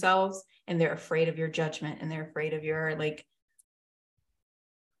show themselves, and they're afraid of your judgment, and they're afraid of your like.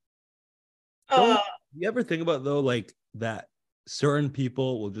 You ever think about though, like that certain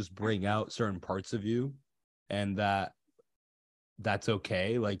people will just bring out certain parts of you, and that's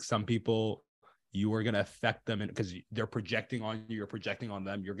okay. Like some people, you are going to affect them because they're projecting on you, you're projecting on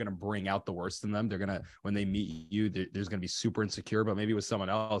them. You're going to bring out the worst in them. They're going to, when they meet you, there's going to be super insecure, but maybe with someone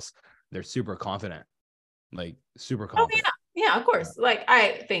else, they're super confident, like super confident. Oh, yeah. Yeah, of course. Like,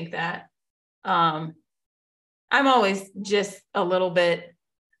 I think that I'm always just a little bit,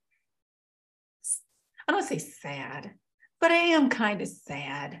 I don't say sad, but I am kind of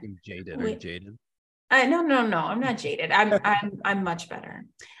sad. Are you jaded? No, I'm not jaded. I'm much better.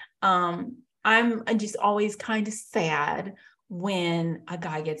 I'm just always kind of sad when a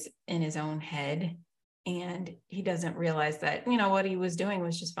guy gets in his own head and he doesn't realize that, you know, what he was doing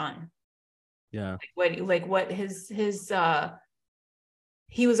was just fun. Yeah. What his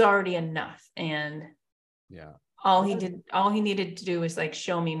he was already enough. And yeah, all he needed to do was like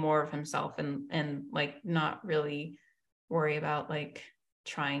show me more of himself and like not really worry about like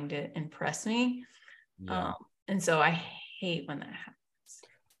trying to impress me. Yeah. And so I hate when that happens.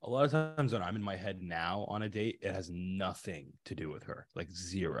 A lot of times when I'm in my head now on a date, it has nothing to do with her, like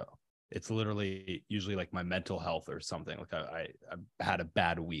zero. It's literally usually like my mental health or something. Like I had a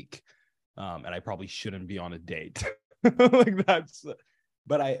bad week, and I probably shouldn't be on a date. Like that's,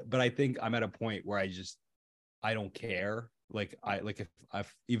 but I think I'm at a point where I don't care. Like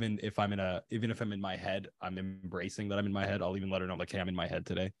even if I'm in my head, I'm embracing that I'm in my head. I'll even let her know like, hey, I'm in my head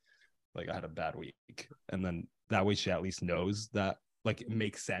today. Like I had a bad week, and then that way she at least knows that like it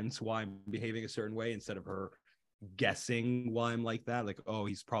makes sense why I'm behaving a certain way instead of her guessing why I'm like that. Like, oh,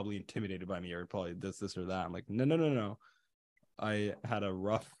 he's probably intimidated by me or probably this or that. I'm like, no. I had a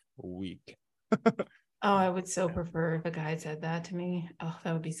rough week. Oh, I would so prefer if a guy had said that to me. Oh,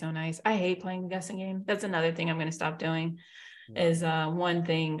 that would be so nice. I hate playing the guessing game. That's another thing I'm going to stop doing. Yeah. Is one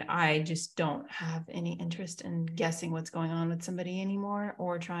thing I just don't have any interest in guessing what's going on with somebody anymore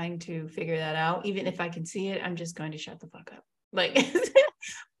or trying to figure that out. Even if I can see it, I'm just going to shut the fuck up. Like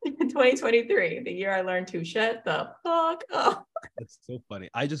 2023, the year I learned to shut the fuck up. It's so funny.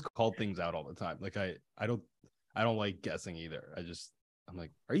 I just call things out all the time. Like I don't like guessing either. I'm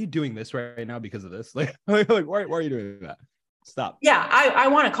like, are you doing this right now because of this? Like why are you doing that? Stop. Yeah, I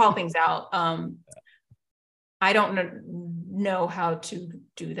want to call things out. I don't know how to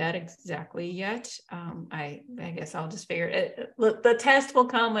do that exactly yet. I guess I'll just figure it. The test will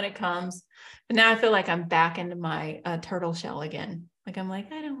come when it comes. But now I feel like I'm back into my turtle shell again. Like I'm like,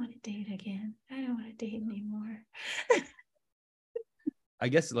 I don't want to date again. I don't want to date anymore. I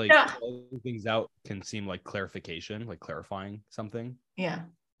guess like Yeah. calling things out can seem like clarification, like clarifying something, Yeah.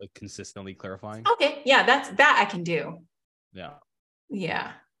 like consistently clarifying. Okay. Yeah, that I can do. Yeah.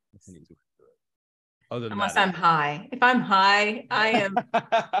 Yeah. That's an easy way to do it. Other than Unless that, I'm high. If I'm high, I am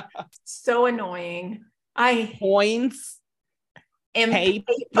so annoying. I coins, am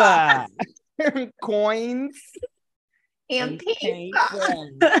paper, coins, and paper.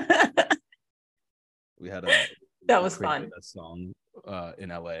 paper. We had That was fun. a song in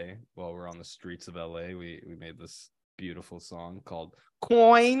LA while we're on the streets of LA. We made this beautiful song called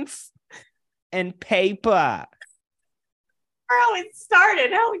Coins and Paper. How it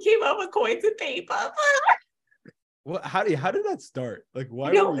started, how we came up with coins and paper. Well, how did that start? Like,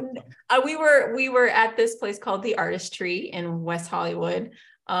 why You were know, we were at this place called the Artistry in West Hollywood,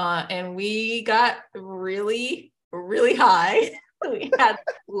 and we got really, really high. We had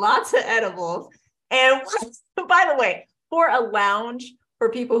lots of edibles, and by the way, for a lounge for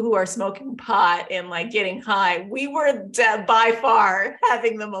people who are smoking pot and like getting high, we were by far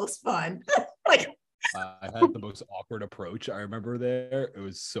having the most fun. Like I had the most awkward approach. I remember there. It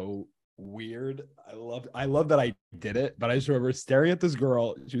was so weird. I love that I did it, but I just remember staring at this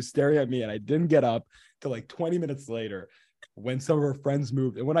girl. She was staring at me, and I didn't get up till like 20 minutes later when some of her friends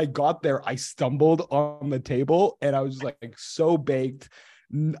moved. And when I got there, I stumbled on the table, and I was just like so baked.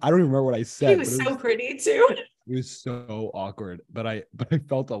 I don't even remember what I said. she was so pretty too. It was so awkward, but I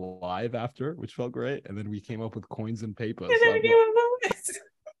felt alive after, which felt great. And then we came up with coins and paper. And So then we gave a bonus.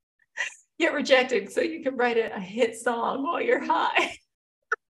 Get rejected so you can write a hit song while you're high.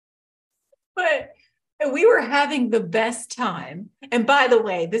 But we were having the best time. And by the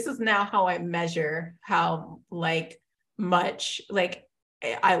way, this is now how I measure how like much like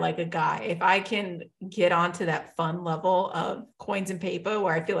I like a guy. If I can get onto that fun level of coins and paper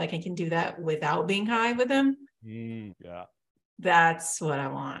where I feel like I can do that without being high with him, yeah, that's what I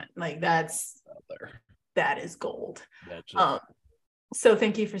want. Like that is gold. That's So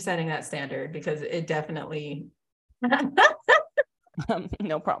thank you for setting that standard because it definitely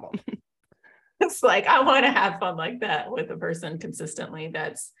no problem. it's like I want to have fun like that with a person consistently.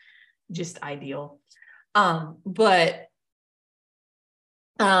 That's just ideal. But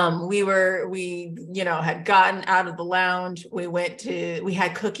we had gotten out of the lounge. We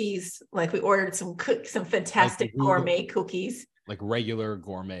had cookies, like we ordered some fantastic gourmet cookies. Like regular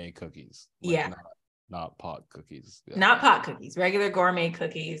gourmet cookies. Like Yeah. Not pot cookies. Yeah. Not pot cookies, regular gourmet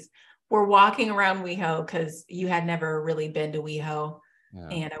cookies. We're walking around WeHo because you had never really been to WeHo. Yeah.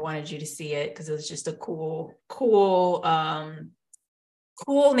 And I wanted you to see it because it was just a cool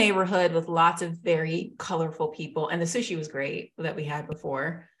neighborhood with lots of very colorful people. And the sushi was great that we had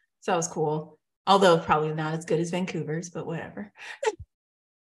before. So that was cool. Although probably not as good as Vancouver's, but whatever.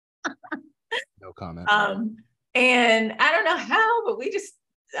 No comment. And I don't know how, but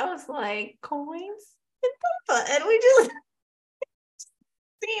I was like, coins and paper. And we just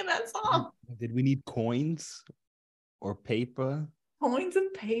singing that song. Did we need coins or paper? Coins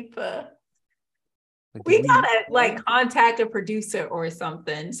and paper. We gotta contact a producer or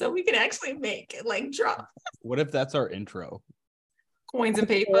something so we can actually make it like drop. What if that's our intro? Coins and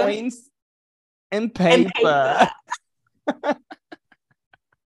paper. Coins and paper.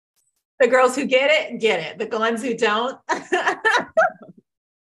 The girls who get it. The ones who don't.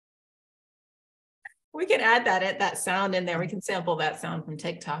 We can add that sound in there. We can sample that sound from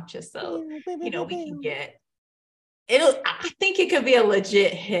TikTok just so we can get I think it could be a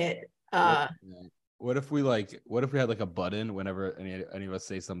legit hit. What if we had like a button whenever any of us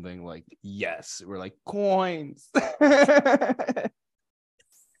say something like yes, we're like coins.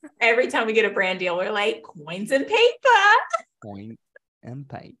 Every time we get a brand deal, we're like coins and paper. Coin and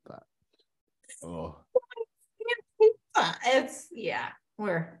paper. Oh.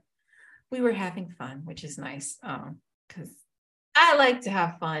 We were having fun, which is nice. Because I like to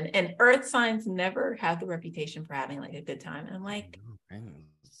have fun, and earth signs never have the reputation for having like a good time. And I'm like,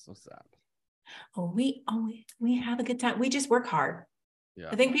 It's so sad. we have a good time. We just work hard. Yeah.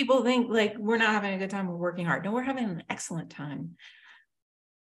 I think people think like we're not having a good time, we're working hard. No, we're having an excellent time.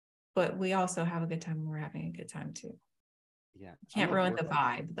 But we also have a good time when we're having a good time too. Yeah. Can't ruin the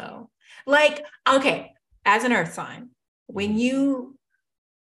vibe though. Like, okay, as an earth sign, when you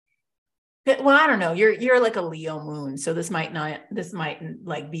well, I don't know, you're like a Leo moon, so this might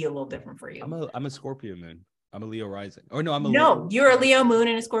like be a little different for you. I'm a Scorpio moon. I'm a Leo rising. Or no, you're a Leo moon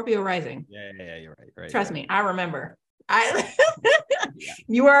and a Scorpio rising. Yeah, you're right. Trust me, I remember.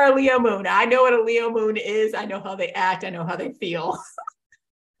 You are a Leo moon. I know what a Leo moon is. I know how they act. I know how they feel.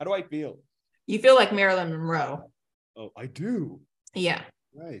 How do I feel? You feel like Marilyn Monroe. Oh, I do. Yeah.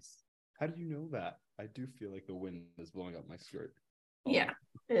 Nice. How do you know that? I do feel like the wind is blowing up my skirt. Yeah,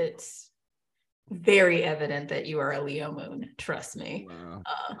 it's very evident that you are a Leo moon. Trust me. Wow.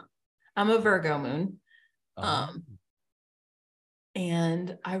 I'm a Virgo moon.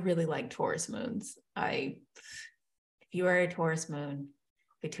 And I really like Taurus moons. If you are a Taurus moon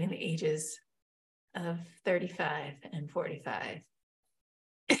between the ages of 35 and 45.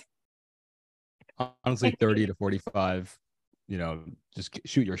 Honestly, 30 to 45, just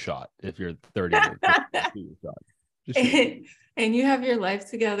shoot your shot. If you're 30 to 45, shoot your shot. Just shoot. And you have your life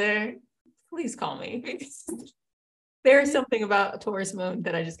together, please call me, because there is something about a Taurus moon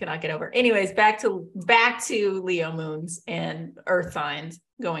that I just cannot get over. Anyways, back to Leo moons and earth signs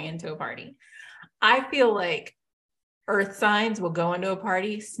going into a party. I feel like earth signs will go into a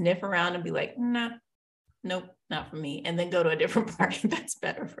party, sniff around and be like, nah, nope, not for me. And then go to a different party that's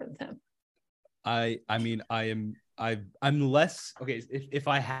better for them. I'm less okay. If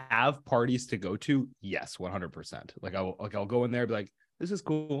I have parties to go to, yes, 100%. I'll go in there and be like, this is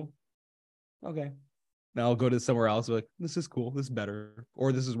cool. Okay. Now I'll go to somewhere else, like, this is cool, this is better,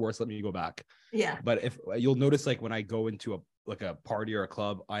 or this is worse, let me go back. Yeah. But if you'll notice, like when I go into a party or a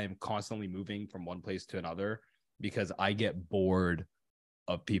club, I am constantly moving from one place to another because I get bored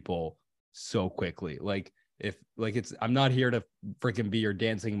of people so quickly. Like I'm not here to freaking be your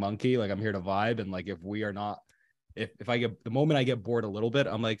dancing monkey. Like I'm here to vibe. And like, if I get, the moment I get bored a little bit,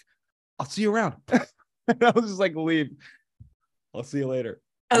 I'm like, I'll see you around. And I'll just like leave. I'll see you later.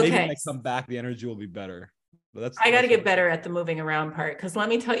 Okay. Maybe when I come back, the energy will be better. But I got to get better at the moving around part, because let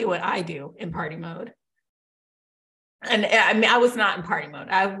me tell you what I do in party mode. And I mean, I was not in party mode.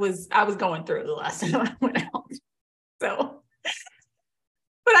 I was going through the last time I went out. So,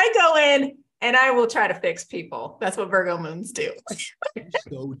 but I go in and I will try to fix people. That's what Virgo moons do.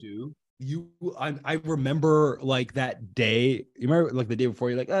 So do you? I remember like that day. You remember like the day before,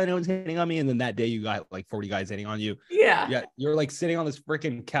 you're like, oh, no one's hitting on me, and then that day you got like 40 guys hitting on you. Yeah. You're like sitting on this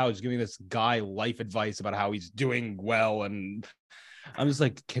freaking couch giving this guy life advice about how he's doing well, and I'm just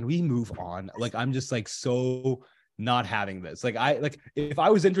like, can we move on? Like I'm just like so not having this. Like if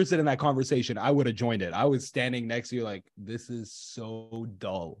I was interested in that conversation, I would have joined it. I was standing next to you like, this is so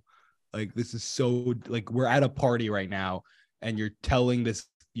dull. Like this is so like, we're at a party right now and you're telling this,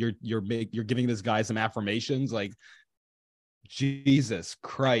 you're giving this guy some affirmations. Like, Jesus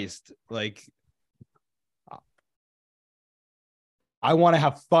Christ. Like, I want to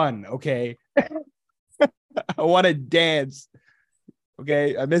have fun. Okay. I want to dance.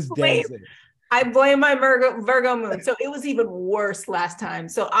 Okay. I miss dancing. I blame my Virgo moon. So it was even worse last time.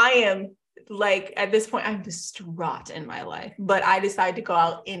 So I am like, at this point, I'm distraught in my life, but I decided to go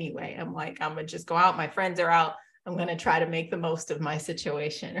out anyway. I'm like, I'm going to just go out. My friends are out. I'm going to try to make the most of my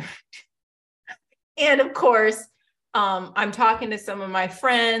situation. And of course, I'm talking to some of my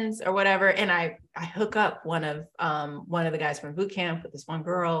friends or whatever, and I hook up one of the guys from boot camp with this one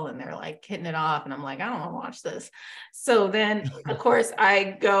girl, and they're like hitting it off, and I'm like, I don't want to watch this. So then, of course,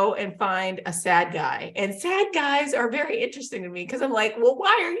 I go and find a sad guy, and sad guys are very interesting to me because I'm like, well,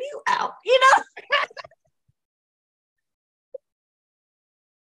 why are you out? You know.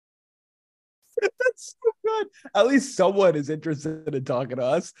 That's so good. At least someone is interested in talking to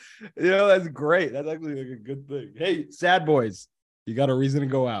us. That's great. That's actually like a good thing. Hey, sad boys, you got a reason to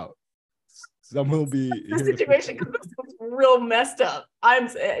go out. Someone will be the situation is real messed up.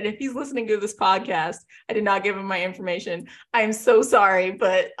 And if he's listening to this podcast, I did not give him my information. I'm so sorry,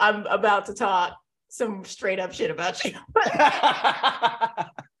 but I'm about to talk some straight up shit about you.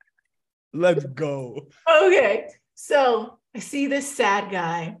 Let's go. Okay. So I see this sad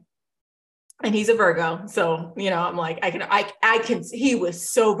guy. And he's a Virgo. So, I'm like, I can, he was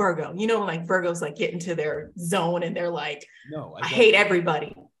so Virgo, like Virgos like get into their zone and they're like, no, I hate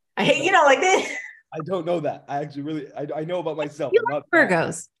everybody. I hate, like this. I don't know that. I actually really, I know about myself. You like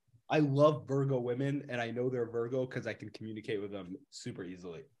Virgos. I love Virgo women, and I know they're Virgo because I can communicate with them super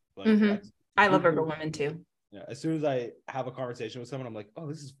easily. Like I love Virgo women too. Yeah, as soon as I have a conversation with someone, I'm like, oh,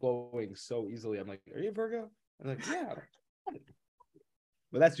 this is flowing so easily. I'm like, are you a Virgo? I'm like, yeah.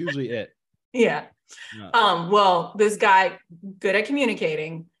 But that's usually it. Yeah. Well, this guy, good at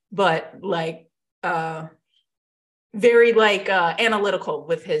communicating, but like very like analytical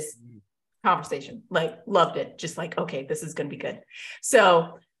with his conversation. Like loved it. Just like, okay, this is gonna be good.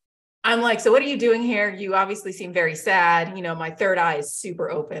 So I'm like, so what are you doing here? You obviously seem very sad. You know, my third eye is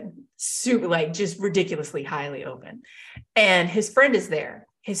super open, super like just ridiculously highly open. And his friend is there.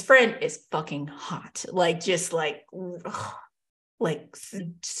 His friend is fucking hot. Like just like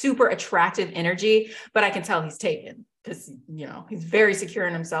super attractive energy, but I can tell he's taken because, you know, he's very secure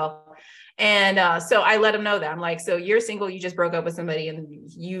in himself. And so I let him know that. I'm like, so you're single, you just broke up with somebody and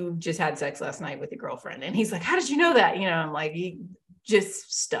you just had sex last night with your girlfriend. And he's like, how did you know that? You know, I'm like,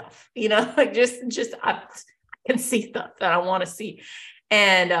 just stuff, you know, like just I can see stuff that I want to see.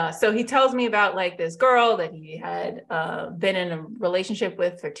 And so he tells me about like this girl that he had been in a relationship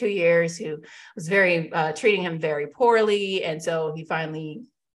with for 2 years who was very treating him very poorly. And so he finally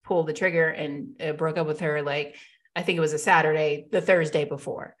pulled the trigger and broke up with her. Like, I think it was a Saturday, the Thursday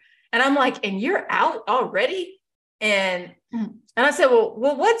before. And I'm like, and you're out already? And I said, well,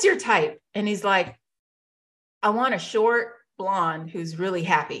 what's your type? And he's like, I want a short blonde who's really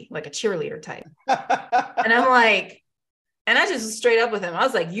happy, like a cheerleader type. And I'm like, and I just straight up with him. I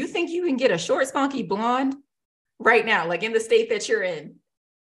was like, you think you can get a short, spunky blonde right now, like in the state that you're in?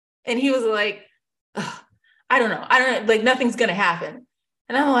 And he was like, I don't know. Like nothing's going to happen.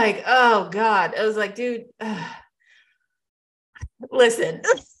 And I'm like, oh God. I was like, dude, listen,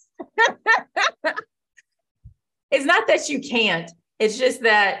 it's not that you can't, it's just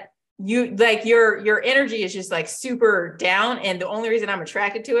that you like your energy is just like super down. And the only reason I'm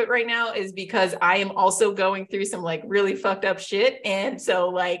attracted to it right now is because I am also going through some like really fucked up shit. And so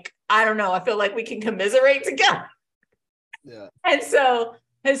like, I don't know, I feel like we can commiserate together. Yeah. And so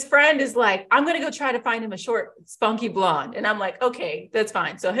his friend is like, I'm going to go try to find him a short, spunky blonde. And I'm like, okay, that's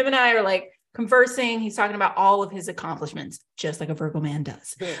fine. So him and I are like conversing. He's talking about all of his accomplishments, just like a Virgo man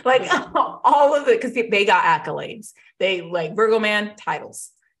does. Like all of it, because they got accolades. They like Virgo man titles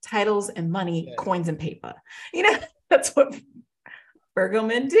and money, yeah. Coins and paper. You know, that's what Virgo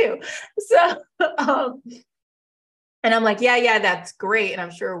men do. So, and I'm like, yeah, that's great. And I'm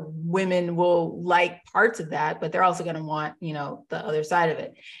sure women will like parts of that, but they're also going to want, you know, the other side of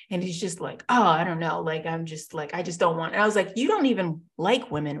it. And he's just like, oh, I don't know. Like, I'm just like, I just don't want. And I was like, you don't even like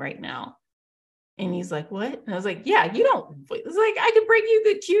women right now. And he's like, what? And I was like, yeah, you don't. It's like, I could bring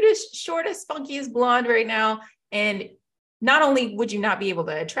you the cutest, shortest, funkiest blonde right now. And not only would you not be able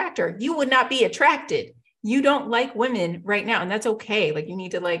to attract her, you would not be attracted. You don't like women right now. And that's okay. Like, you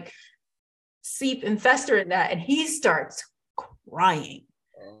need to like seep and fester in that. And he starts crying,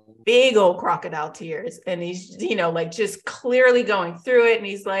 big old crocodile tears. And he's, you know, like just clearly going through it. And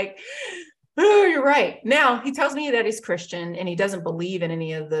he's like, oh, you're right. Now he tells me that he's Christian and he doesn't believe in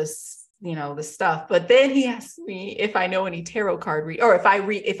any of this, you know, the stuff. But then he asks me if I know any tarot card read, or if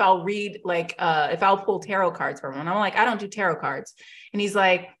I'll read like, if I'll pull tarot cards from him. And I'm like, I don't do tarot cards. And he's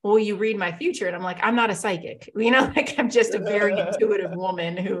like, well, you read my future. And I'm like, I'm not a psychic, you know, like I'm just a very intuitive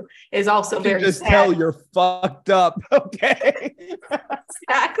woman who is also very just sad. Tell you're fucked up. Okay.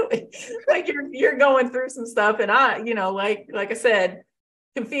 Exactly. Like you're going through some stuff. And I, you know, like I said,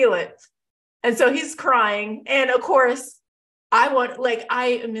 can feel it. And so he's crying. And of course,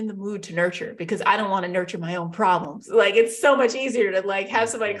 I am in the mood to nurture because I don't want to nurture my own problems. Like, it's so much easier to like have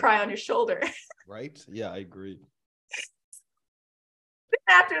somebody cry on your shoulder. Right. Yeah, I agree.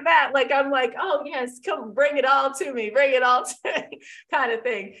 After that, like, I'm like, oh yes, come bring it all to me, kind of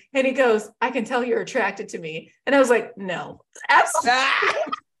thing. And he goes, I can tell you're attracted to me. And I was like, no, absolutely.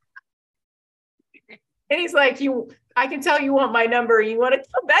 And he's like, I can tell you want my number. You want to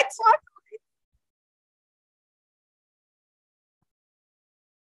come back to my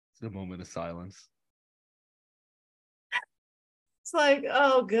A moment of silence. It's like,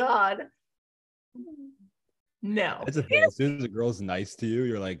 oh God. No. That's the thing. As soon as a girl's nice to you,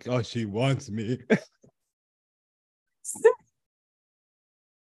 you're like, oh, she wants me.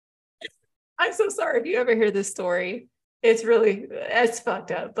 I'm so sorry if you ever hear this story. It's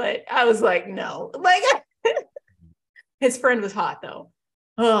fucked up. But I was like, no. Like, his friend was hot though.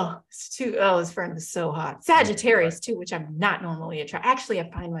 His friend was so hot. Sagittarius too, which I'm not normally attracted. Actually, I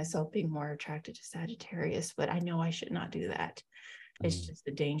find myself being more attracted to Sagittarius, but I know I should not do that. It's just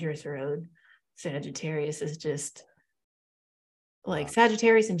a dangerous road. Sagittarius is just like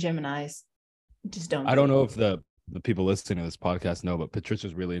Sagittarius and Geminis. Just don't. I don't know if the the people listening to this podcast know, but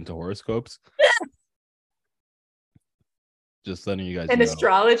Patricia's really into horoscopes. Just letting you guys And know.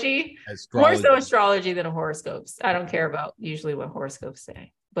 astrology, more so astrology than horoscopes. I don't care about usually what horoscopes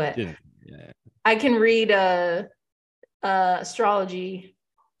say, but Yeah. I can read astrology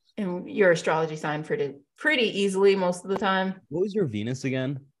and your astrology sign pretty easily most of the time. What was your Venus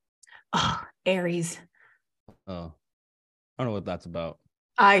again? Oh, Aries. Oh, I don't know what that's about.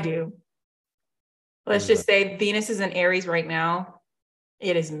 I do. Let's just say Venus is in Aries right now.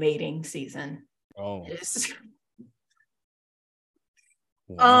 It is mating season. Oh.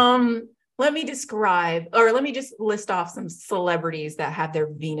 Wow. Let me just list off some celebrities that have their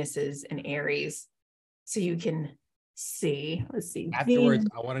Venuses in Aries so you can see. Let's see. Afterwards,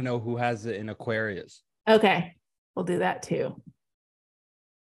 I want to know who has it in Aquarius. Okay. We'll do that too.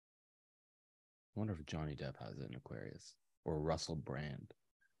 I wonder if Johnny Depp has it in Aquarius or Russell Brand.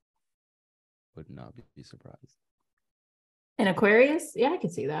 Would not be surprised. In Aquarius? Yeah, I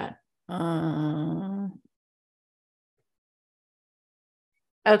could see that.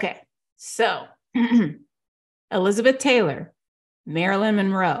 Okay. So Elizabeth Taylor, Marilyn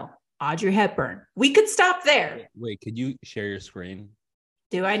Monroe, Audrey Hepburn. We could stop there. Wait, could you share your screen?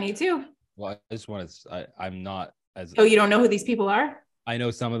 Do I need to? Well, I just want to, I'm not as. Oh, you don't know who these people are? I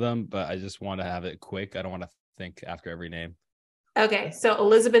know some of them, but I just want to have it quick. I don't want to think after every name. Okay. So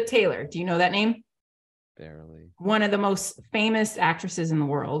Elizabeth Taylor, do you know that name? Barely. One of the most famous actresses in the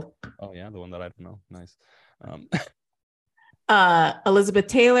world. Oh, yeah. The one that I don't know. Nice. Elizabeth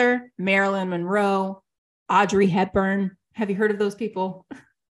Taylor, Marilyn Monroe, Audrey Hepburn. Have you heard of those people?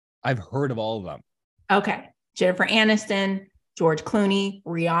 I've heard of all of them. Okay. Jennifer Aniston, George Clooney,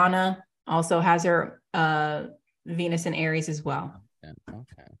 Rihanna also has her Venus in Aries as well.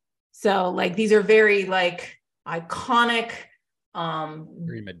 Okay. So like these are very like iconic,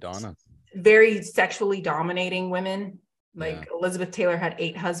 very Madonna, very sexually dominating women. Like Elizabeth Taylor had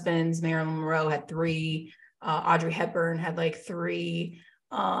 8 husbands, Marilyn Monroe had 3, Audrey Hepburn had like 3.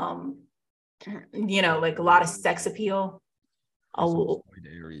 You know, like a lot of sex appeal.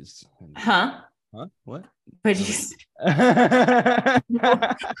 Aries. Huh? What? But you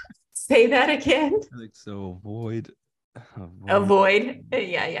say that again? Like so avoid.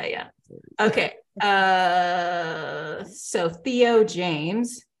 Yeah. Okay. So Theo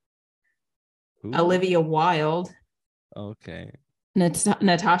James, ooh. Olivia Wilde. Okay.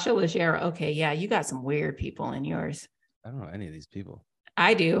 Natasha Leggero. Okay, yeah, you got some weird people in yours. I don't know any of these people.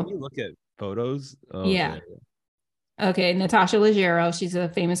 I do. Can you look at photos? Oh, yeah. Okay, Natasha Leggero. She's a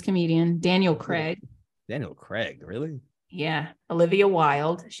famous comedian. Daniel Craig. Daniel Craig, really? Yeah. Olivia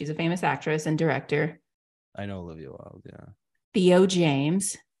Wilde. She's a famous actress and director. I know Olivia Wilde, yeah. Theo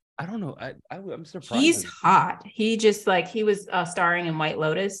James. I don't know. I'm surprised. He's hot. He was starring in White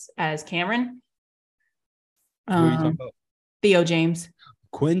Lotus as Cameron. Who are you talking about? Theo James.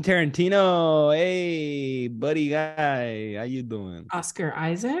 Quentin Tarantino. Hey, buddy guy. How you doing? Oscar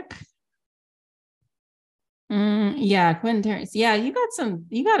Isaac. Yeah, Quentin Tarantino. Yeah, you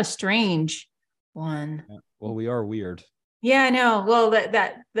got a strange one. Well, we are weird. Yeah, I know. Well,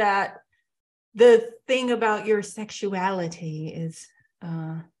 that the thing about your sexuality is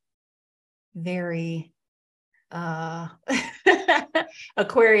very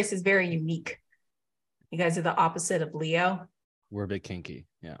Aquarius is very unique. You guys are the opposite of Leo. We're a bit kinky.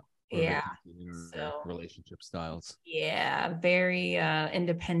 Yeah. Yeah. So relationship styles. Yeah. Very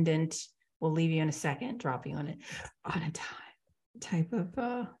independent. We'll leave you in a second, drop you on a type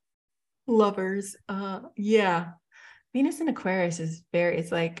of lovers. Yeah. Venus in Aquarius is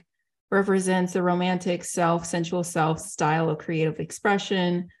it's like represents the romantic self, sensual self, style of creative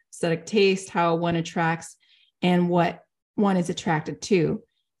expression, aesthetic taste, how one attracts and what one is attracted to.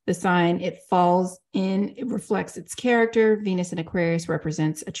 The sign it falls in, it reflects its character. Venus in Aquarius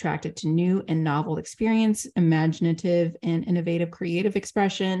represents attracted to new and novel experience, imaginative and innovative creative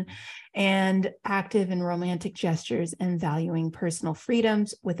expression, and active and romantic gestures and valuing personal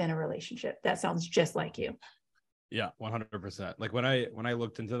freedoms within a relationship. That sounds just like you. Yeah, 100%. Like when I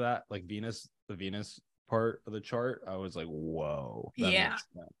looked into that, like the Venus part of the chart, I was like, whoa. Yeah.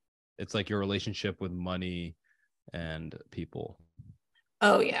 It's like your relationship with money and people.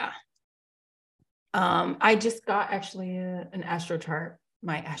 Oh yeah. I just got actually an astro chart,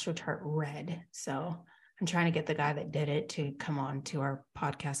 my astro chart read. So I'm trying to get the guy that did it to come on to our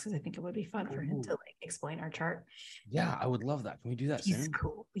podcast because I think it would be fun for him to like explain our chart. Yeah, I would love that. Can we do that He's soon?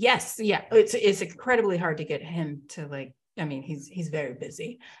 Cool. Yes, yeah. It's incredibly hard to get him to like. I mean, he's very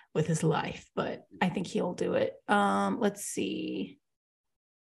busy with his life, but I think he'll do it. Let's see.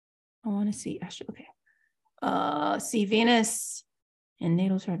 I want to see astro. Okay. See Venus And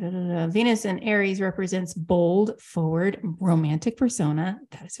natal chart, Venus and Aries represents bold, forward, romantic persona.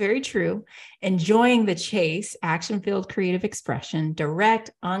 That is very true. Enjoying the chase, action-filled creative expression,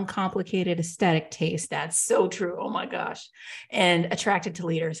 direct, uncomplicated aesthetic taste. That's so true. Oh my gosh. And attracted to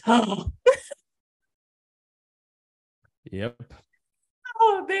leaders. Oh, Yep.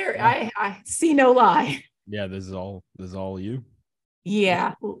 oh there. Yeah. I see no lie. Yeah, this is all you.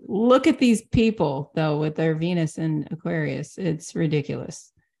 Yeah. Look at these people, though, with their Venus and Aquarius. It's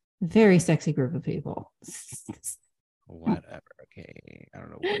ridiculous. Very sexy group of people. Whatever. Okay. I don't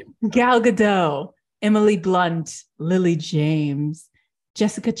know what. Gal Gadot, Emily Blunt, Lily James,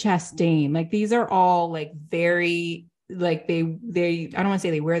 Jessica Chastain. Like these are all like very like they I don't want to say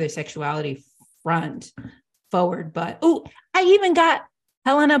they wear their sexuality forward, but oh, I even got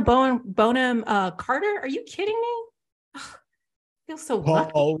Helena Bonham Carter. Are you kidding me? Feel so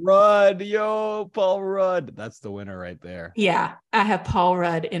lucky. Paul Rudd, yo, Paul Rudd. That's the winner right there. Yeah, I have Paul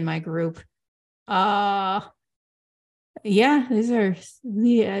Rudd in my group. Yeah,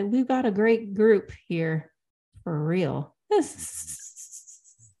 we've got a great group here for real.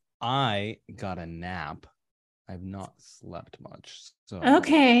 I got a nap. I've not slept much. So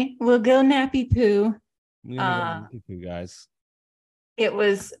Okay, we'll go nappy poo. I'm gonna go nappy poo, guys. It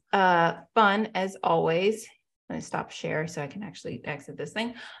was fun as always. Let me stop share so I can actually exit this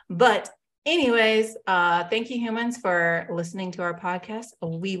thing. But anyways, thank you humans for listening to our podcast.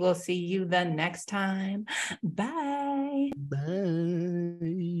 We will see you the next time. Bye. Bye.